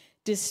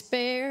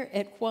 Despair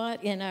at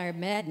what in our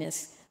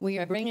madness we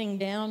are bringing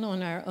down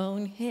on our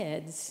own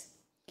heads,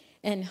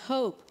 and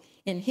hope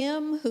in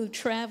him who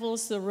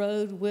travels the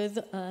road with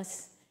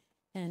us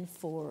and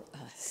for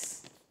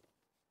us,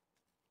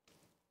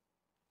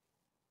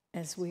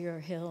 as we are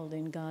held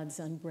in God's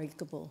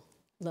unbreakable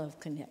love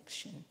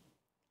connection.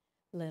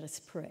 Let us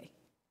pray.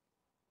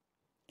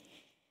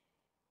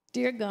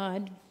 Dear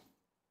God,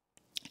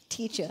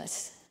 teach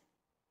us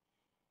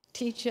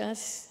teach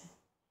us,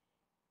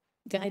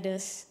 guide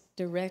us,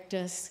 direct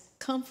us,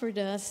 comfort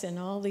us in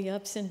all the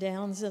ups and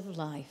downs of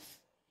life,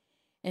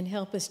 and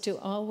help us to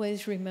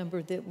always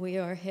remember that we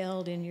are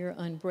held in your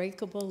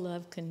unbreakable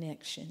love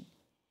connection.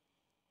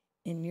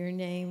 In your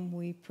name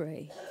we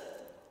pray.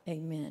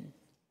 Amen.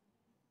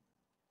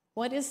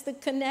 What is the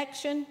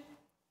connection?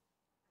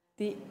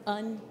 The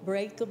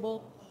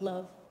unbreakable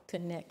love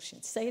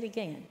connection. Say it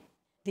again.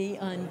 The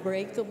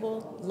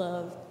unbreakable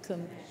love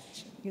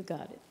connection. You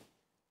got it.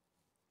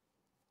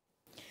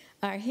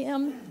 Our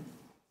hymn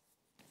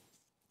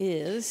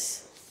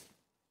is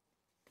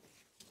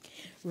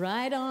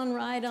Ride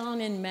On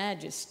in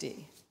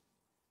Majesty.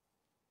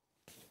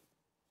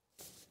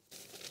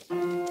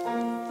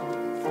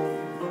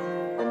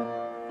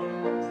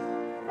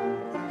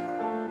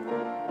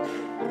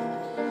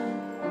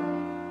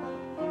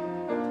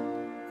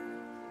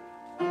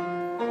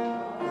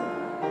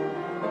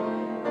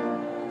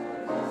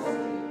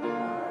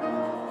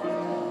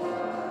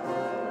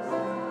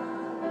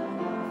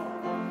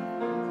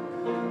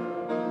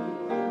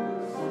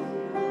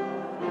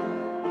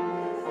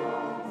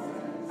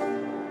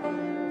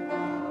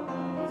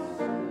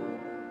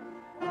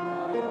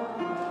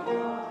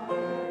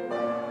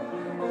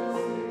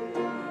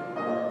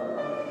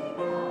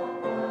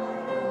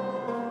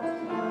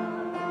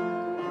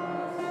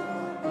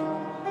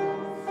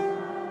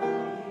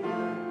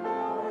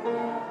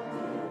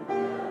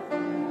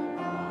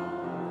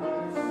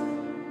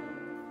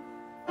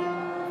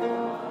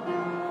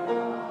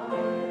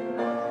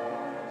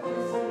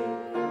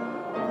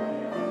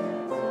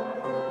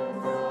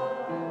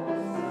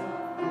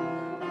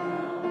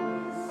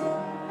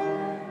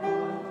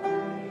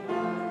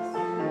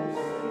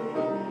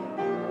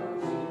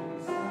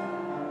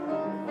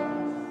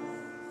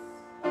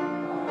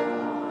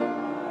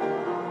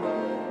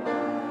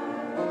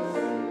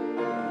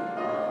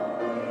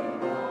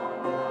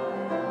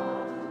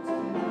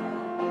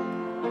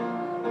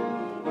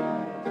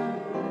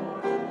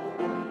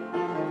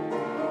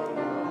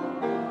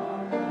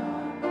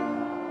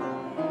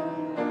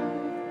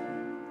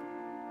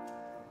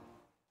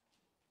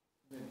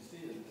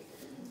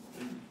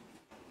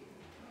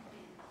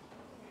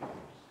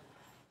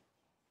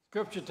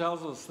 Scripture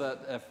tells us that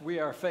if we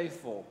are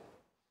faithful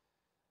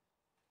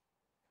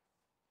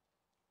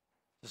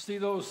to see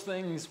those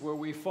things where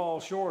we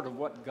fall short of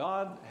what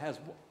God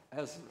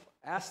has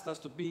asked us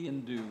to be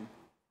and do,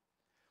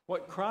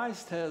 what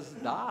Christ has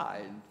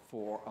died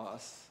for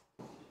us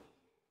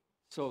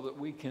so that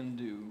we can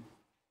do,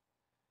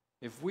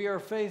 if we are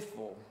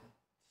faithful,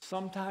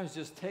 sometimes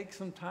just take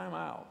some time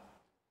out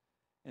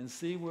and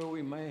see where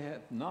we may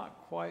have not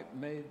quite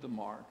made the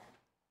mark.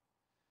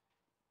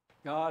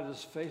 God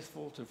is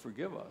faithful to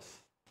forgive us,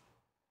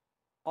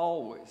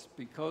 always,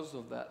 because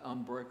of that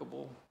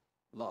unbreakable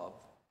love.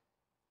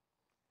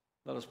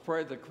 Let us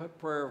pray. The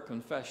prayer of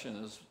confession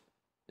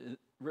is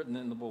written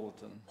in the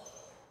bulletin.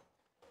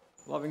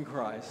 Loving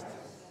Christ,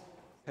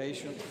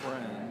 patient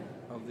friend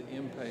of the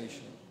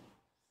impatient,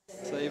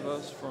 save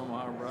us from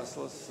our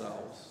restless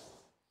selves.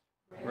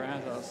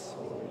 Grant us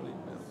holy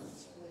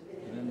minutes,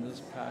 and in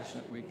this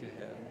passionate week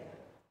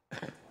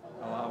ahead,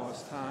 allow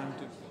us time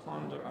to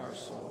ponder our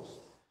souls,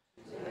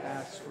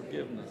 ask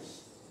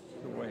forgiveness,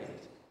 to wait.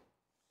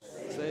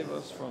 Save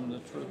us from the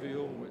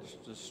trivial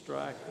which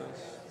distract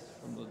us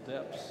from the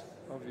depths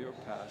of your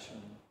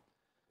passion.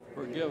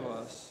 Forgive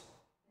us.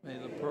 May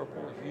the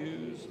purple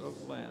hues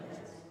of Lent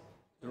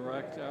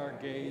direct our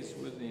gaze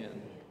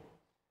within.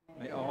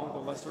 May all the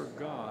lesser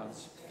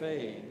gods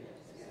fade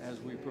as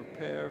we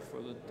prepare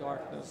for the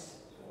darkness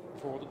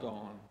before the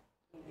dawn.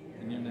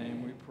 In your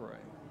name we pray.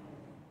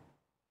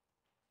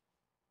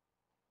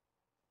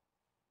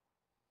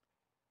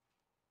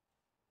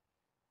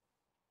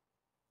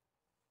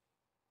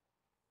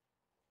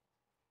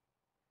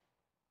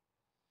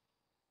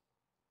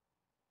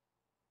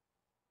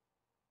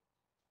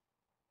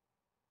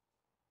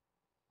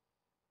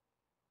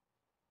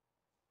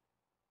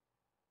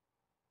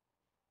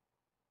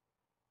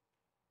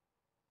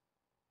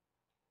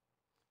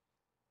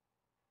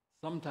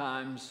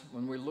 Sometimes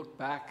when we look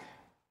back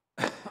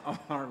on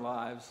our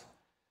lives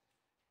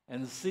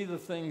and see the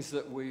things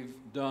that we've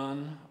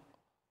done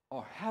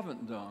or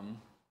haven't done,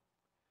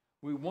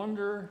 we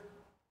wonder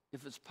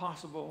if it's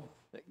possible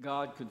that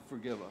God could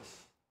forgive us.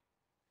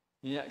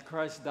 And yet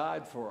Christ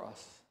died for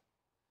us.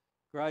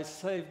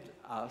 Christ saved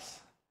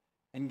us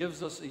and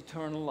gives us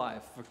eternal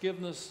life.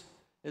 Forgiveness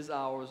is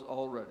ours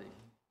already.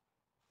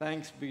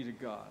 Thanks be to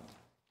God.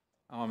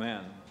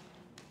 Amen.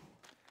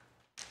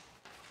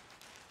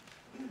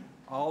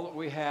 All that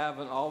we have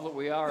and all that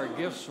we are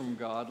gifts from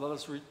God. Let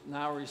us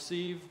now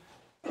receive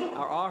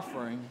our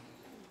offering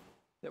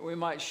that we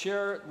might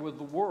share it with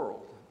the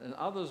world and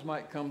others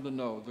might come to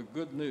know the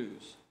good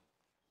news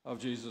of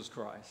Jesus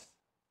Christ.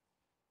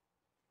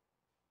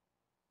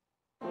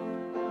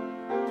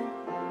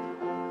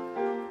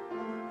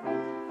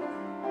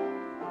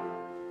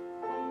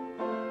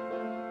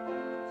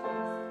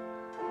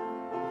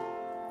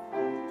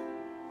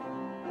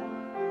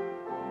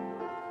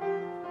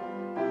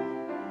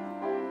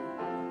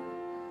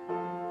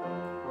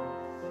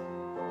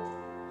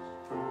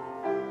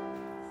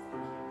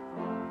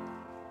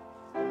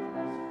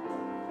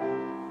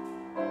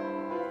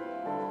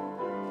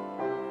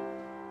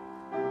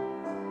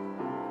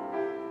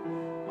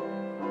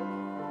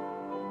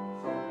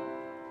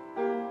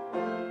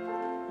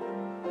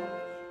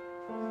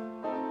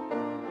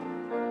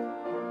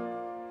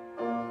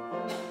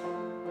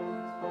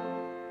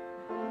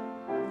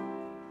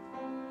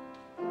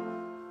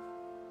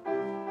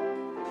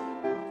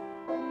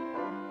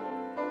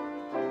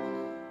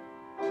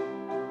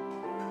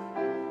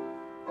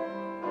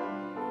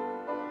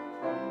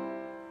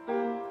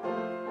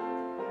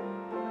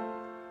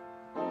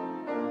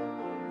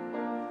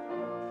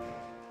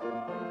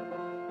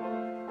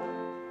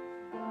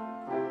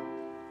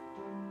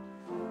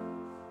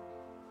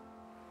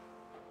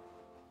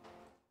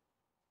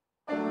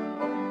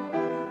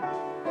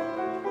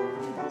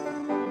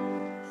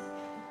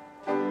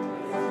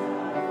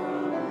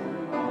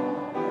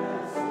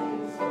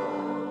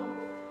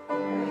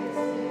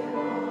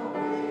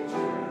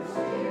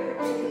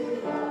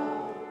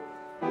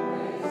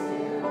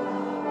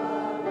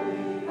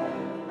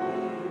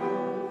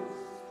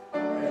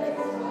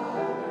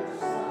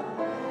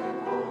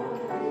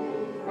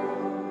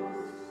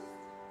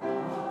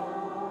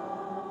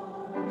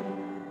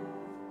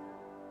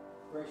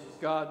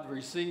 God,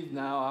 receive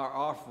now our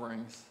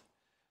offerings,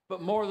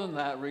 but more than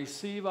that,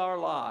 receive our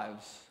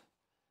lives,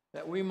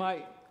 that we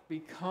might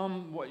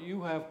become what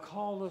you have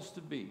called us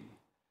to be,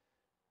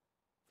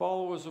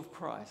 followers of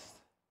Christ,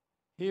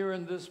 here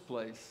in this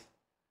place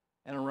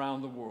and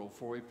around the world.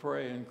 For we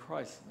pray in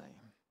Christ's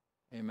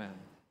name. Amen.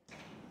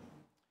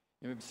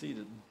 You may be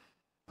seated.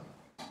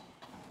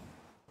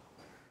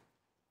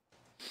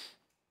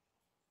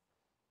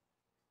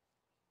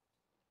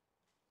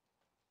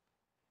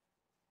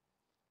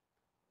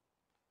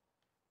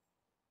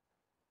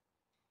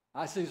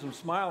 I see some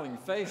smiling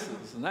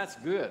faces, and that's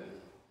good.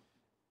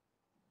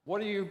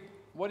 What are you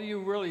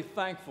really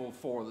thankful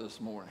for this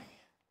morning?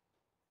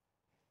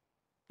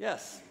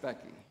 Yes,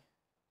 Becky.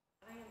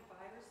 I am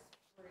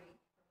virus-free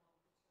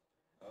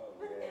from all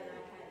the children. And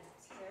I had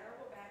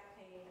terrible back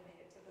pain. I made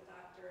it to the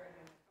doctor and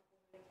a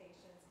couple of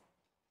medications.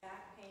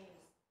 Back pain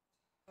is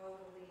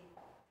totally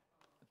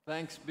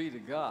Thanks be to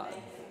God.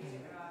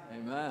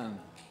 Amen.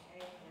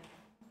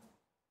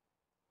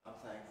 I'm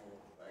thankful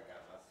that I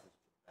got my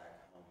sister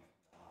back home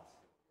from the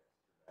hospital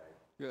yesterday.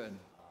 Good.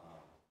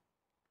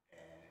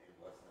 And it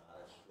was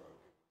not a stroke,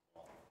 it was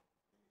all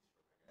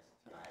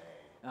TIA,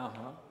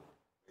 Uh-huh.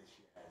 but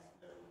she has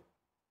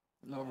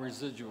No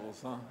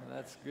residuals, huh?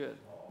 That's good.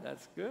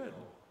 That's good.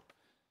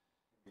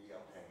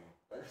 real pain.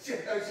 But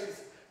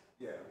she's,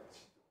 yeah.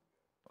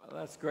 Well,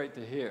 that's great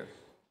to hear.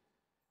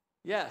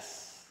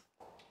 Yes.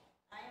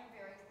 I am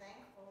very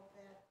thankful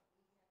that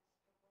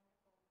we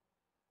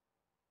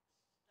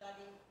have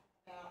studied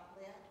about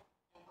Lent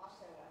and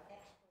also our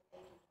expert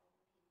agent people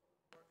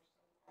who work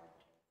so hard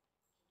to do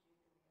the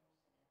meals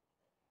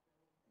and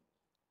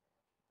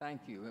everything.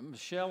 Thank you. And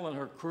Michelle and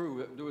her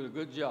crew do a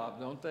good job,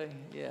 don't they?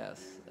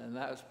 Yes. And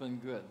that's been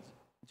good.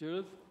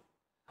 Judith?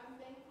 I'm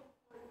thankful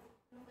for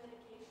new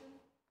medication,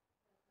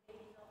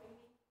 maybe helping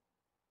me.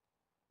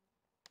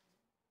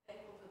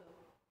 Thankful to the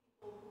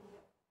people who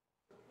have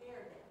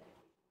prepared that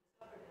medication,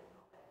 discovered it and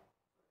all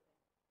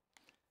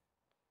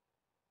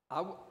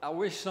that. I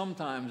wish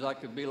sometimes I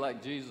could be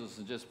like Jesus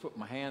and just put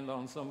my hand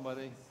on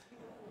somebody.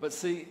 But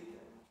see,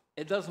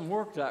 it doesn't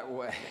work that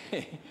way.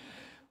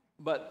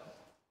 But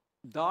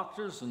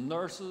doctors and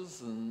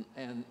nurses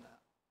and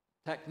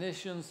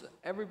technicians,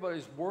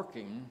 everybody's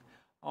working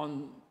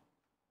on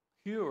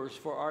cures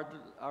for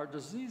our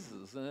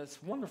diseases. And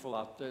it's wonderful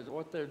out there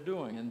what they're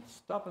doing. And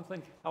stop and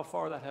think how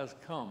far that has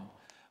come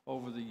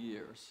over the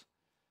years.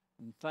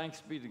 And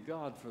thanks be to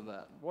God for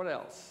that. What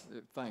else are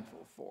you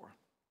thankful for?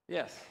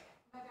 Yes?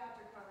 My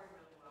doctor covered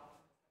really well.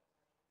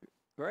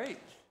 Great.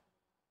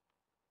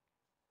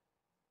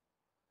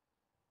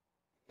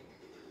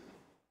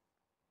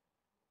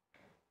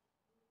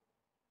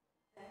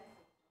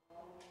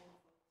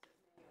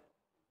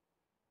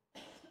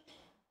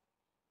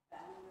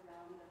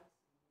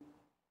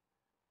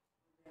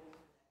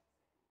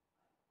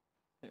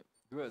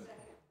 Good.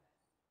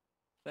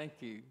 Thank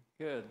you.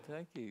 Good.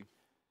 Thank you.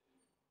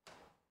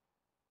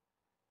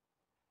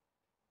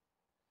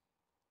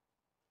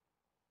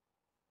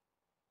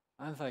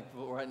 I'm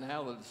thankful right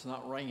now that it's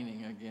not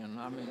raining again.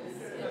 I mean,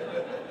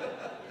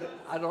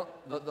 I don't.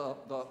 The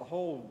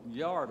whole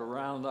yard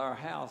around our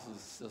house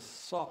is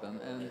just sopping,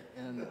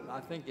 and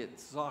I think it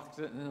socked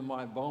it into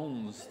my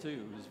bones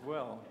too as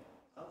well.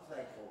 I'm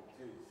thankful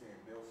too, seeing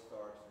Bill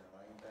Starks and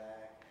Elaine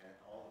back and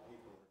all the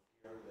people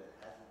here that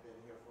hasn't been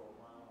here for a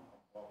while. I'm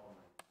welcoming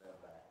them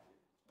back.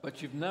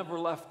 But you've never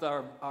left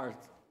our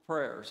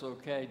prayers,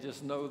 okay?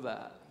 Just know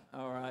that,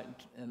 all right?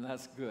 And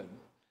that's good.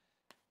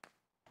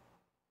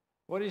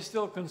 What are you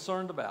still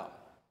concerned about?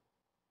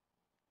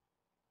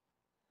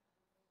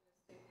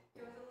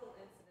 There was a little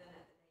incident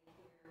at the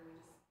daycare. We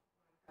just want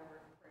to cover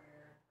in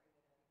prayer,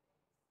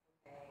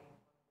 pray that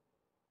everything's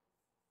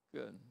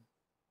okay. Good.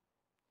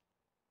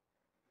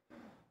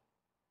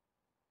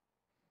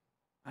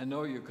 I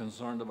know you're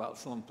concerned about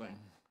something.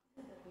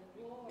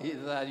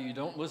 Either that, or you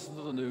don't listen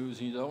to the news,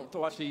 and you don't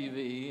watch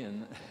TV,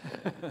 and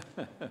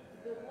The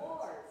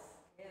wars,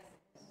 yes,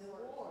 the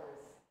wars.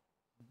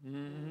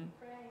 mm-hmm.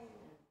 Praying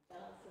and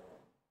gossip.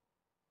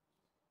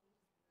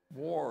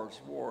 Wars.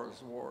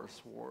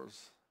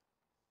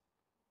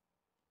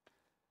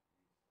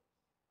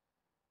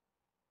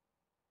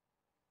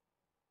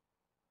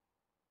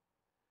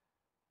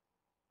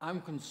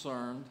 I'm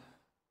concerned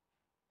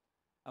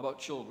about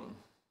children.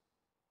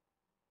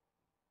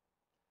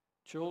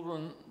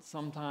 Children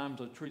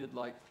sometimes are treated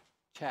like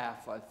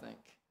chaff, I think,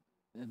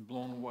 and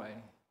blown away.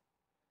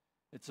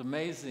 It's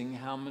amazing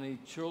how many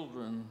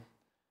children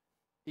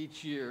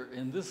each year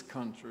in this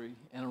country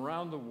and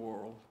around the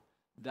world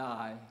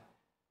die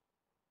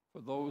for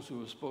those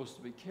who are supposed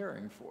to be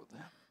caring for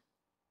them.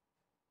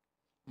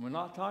 We're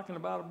not talking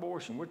about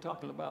abortion. We're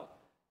talking about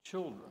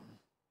children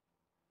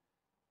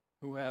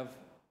who have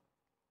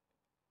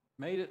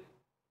made it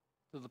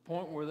to the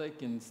point where they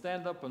can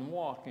stand up and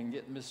walk and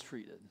get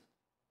mistreated.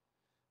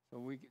 So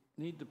we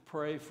need to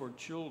pray for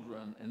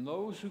children and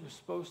those who are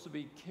supposed to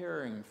be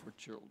caring for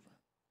children.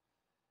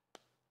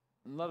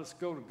 And let us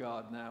go to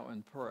God now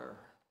in prayer.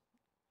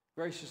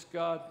 Gracious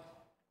God,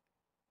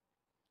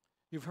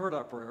 you've heard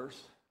our prayers.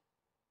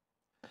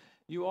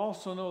 You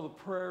also know the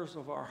prayers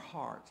of our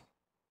heart,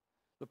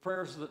 the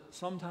prayers that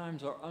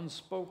sometimes are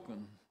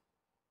unspoken.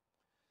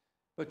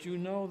 But you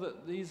know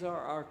that these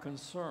are our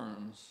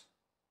concerns.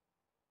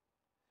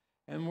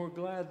 And we're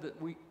glad that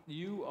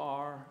you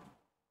are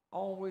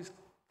always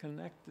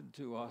connected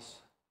to us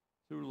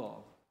through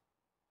love.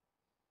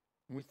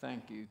 We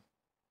thank you.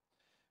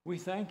 We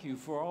thank you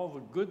for all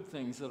the good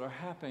things that are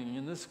happening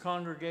in this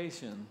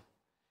congregation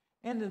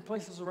and in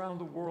places around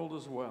the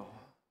world as well.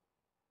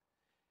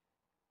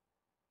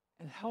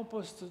 And help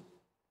us to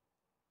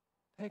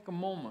take a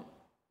moment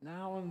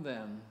now and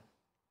then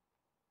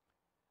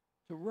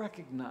to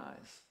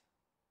recognize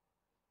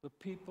the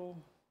people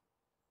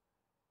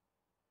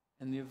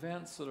and the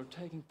events that are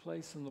taking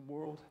place in the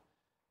world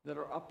that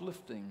are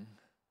uplifting,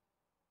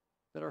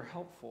 that are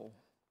helpful,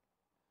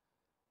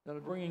 that are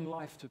bringing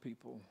life to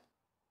people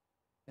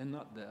and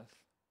not death.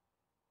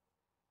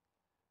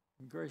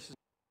 And gracious,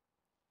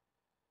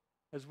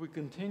 as we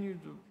continue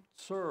to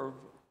serve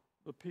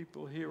the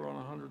people here on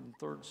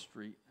 103rd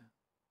Street,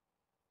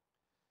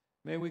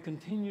 may we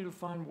continue to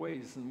find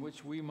ways in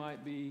which we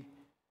might be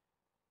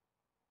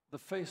the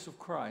face of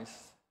Christ,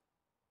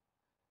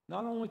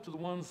 not only to the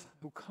ones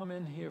who come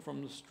in here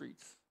from the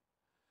streets,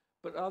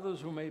 but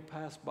others who may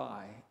pass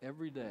by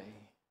every day,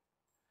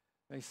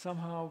 may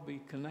somehow be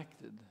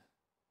connected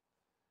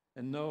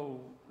and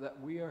know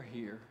that we are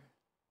here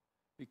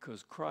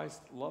because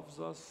Christ loves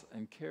us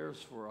and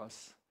cares for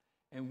us,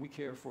 and we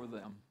care for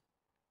them.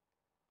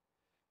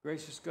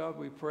 Gracious God,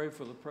 we pray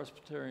for the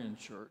Presbyterian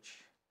Church.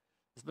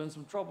 There's been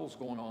some troubles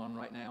going on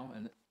right now,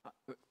 and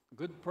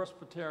good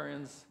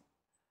Presbyterians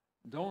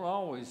don't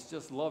always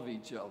just love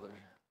each other.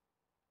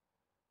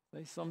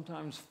 They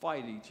sometimes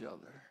fight each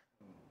other.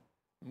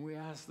 And we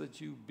ask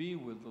that you be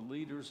with the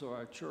leaders of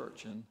our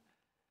church and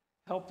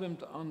help them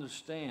to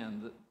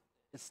understand that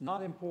it's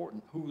not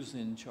important who's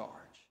in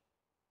charge,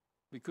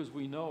 because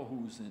we know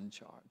who's in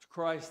charge.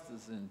 Christ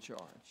is in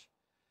charge,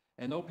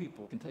 and no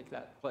people can take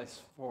that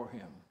place for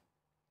him.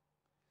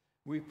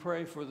 We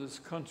pray for this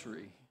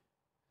country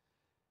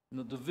and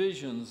the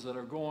divisions that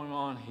are going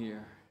on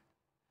here,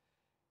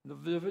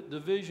 the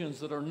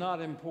divisions that are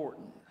not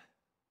important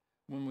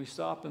when we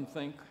stop and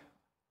think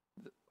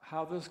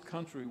how this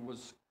country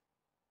was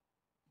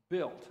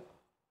built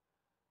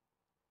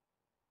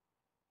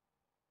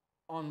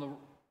on the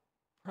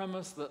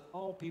premise that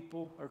all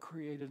people are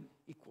created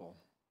equal.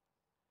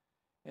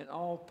 And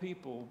all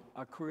people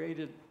are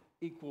created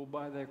equal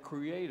by their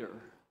Creator.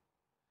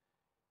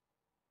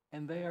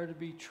 And they are to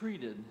be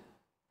treated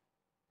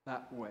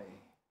that way.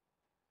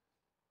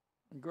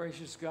 And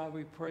gracious God,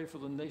 we pray for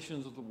the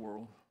nations of the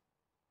world,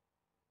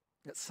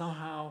 that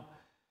somehow,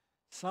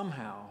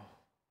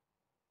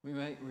 we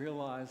may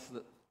realize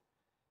that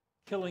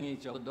killing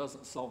each other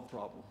doesn't solve the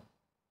problem.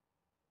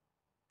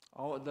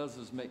 All it does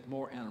is make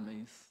more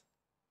enemies.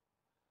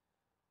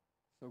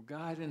 So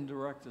guide and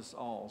direct us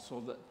all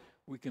so that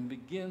we can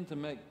begin to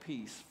make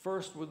peace,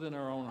 first within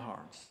our own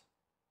hearts,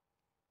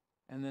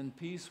 and then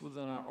peace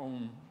within our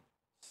own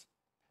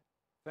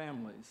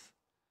families,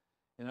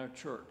 in our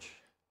church,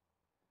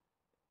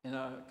 in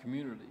our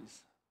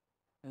communities,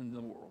 in the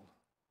world.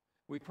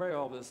 We pray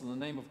all this in the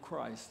name of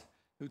Christ,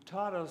 who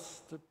taught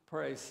us to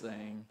pray,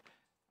 saying,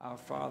 Our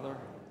Father,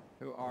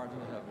 who art in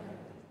heaven,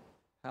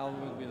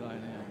 hallowed be thy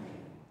name.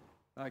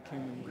 Thy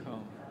kingdom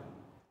come,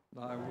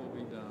 thy will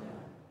be done,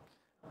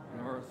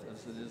 on earth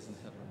as it is in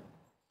heaven.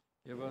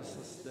 Give us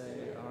this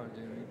day our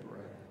daily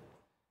bread,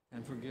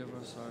 and forgive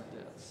us our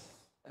debts,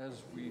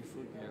 as we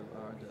forgive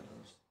our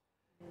debtors.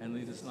 And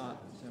lead us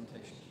not into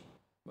temptation,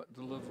 but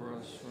deliver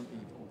us from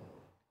evil.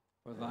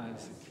 For thine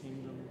is the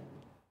kingdom,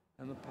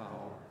 and the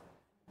power,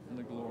 and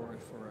the glory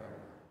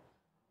forever.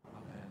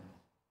 Amen.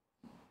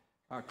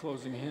 Our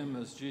closing hymn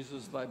is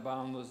Jesus, Thy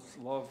Boundless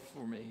Love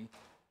for Me,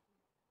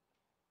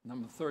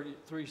 number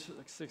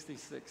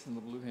 366 in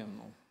the blue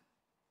hymnal.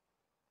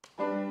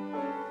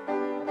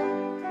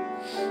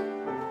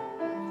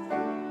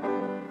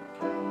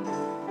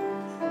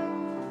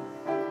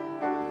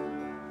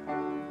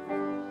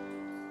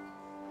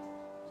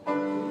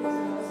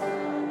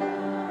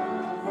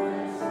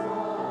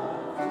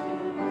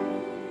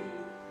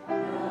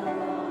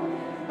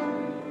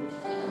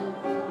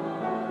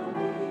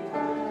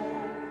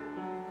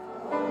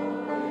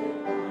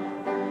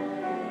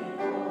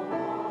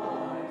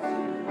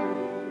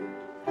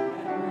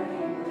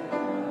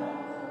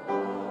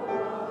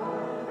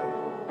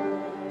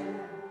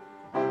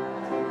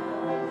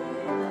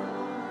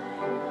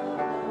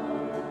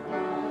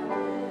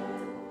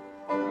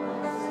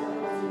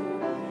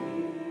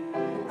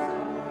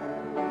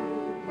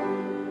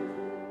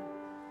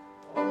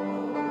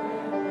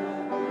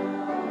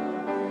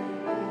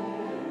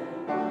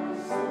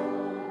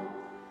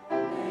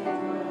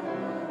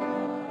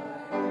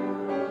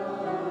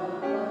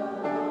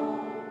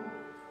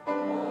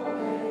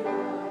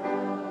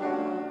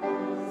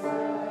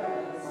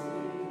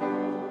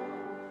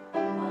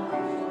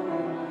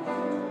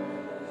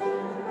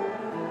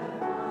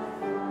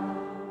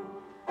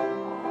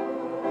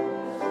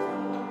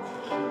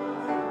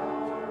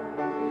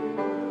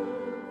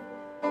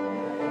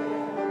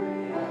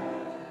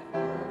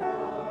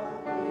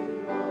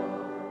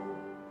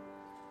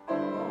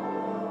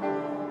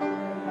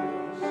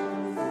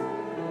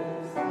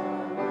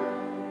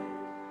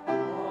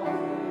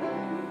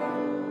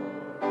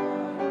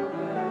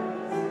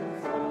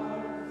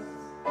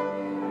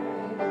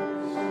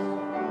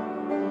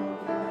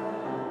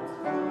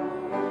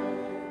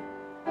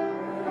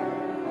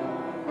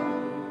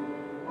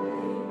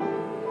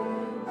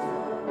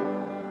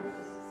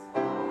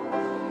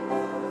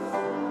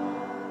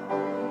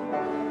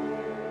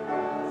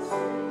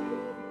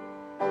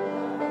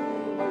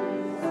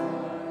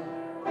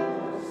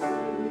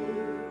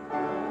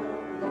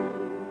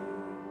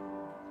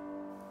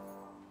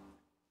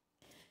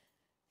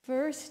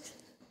 First,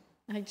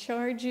 I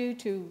charge you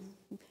to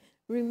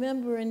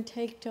remember and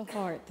take to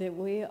heart that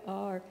we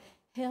are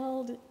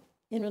held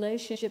in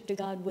relationship to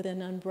God with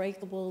an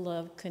unbreakable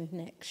love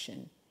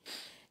connection.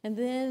 And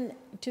then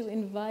to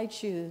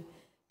invite you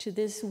to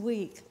this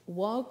week,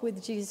 walk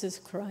with Jesus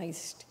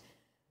Christ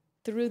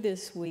through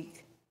this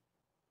week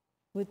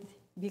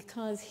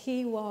because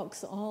he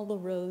walks all the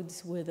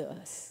roads with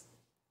us.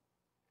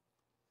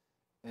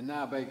 And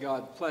now may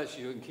God bless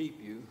you and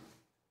keep you.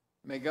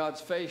 May God's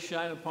face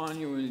shine upon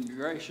you and be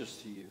gracious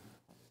to you.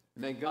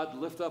 May God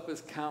lift up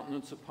his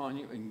countenance upon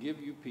you and give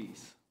you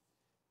peace.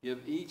 Give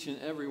each and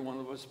every one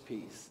of us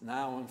peace,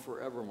 now and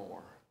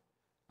forevermore.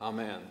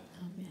 Amen.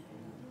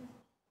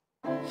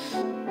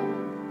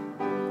 Amen.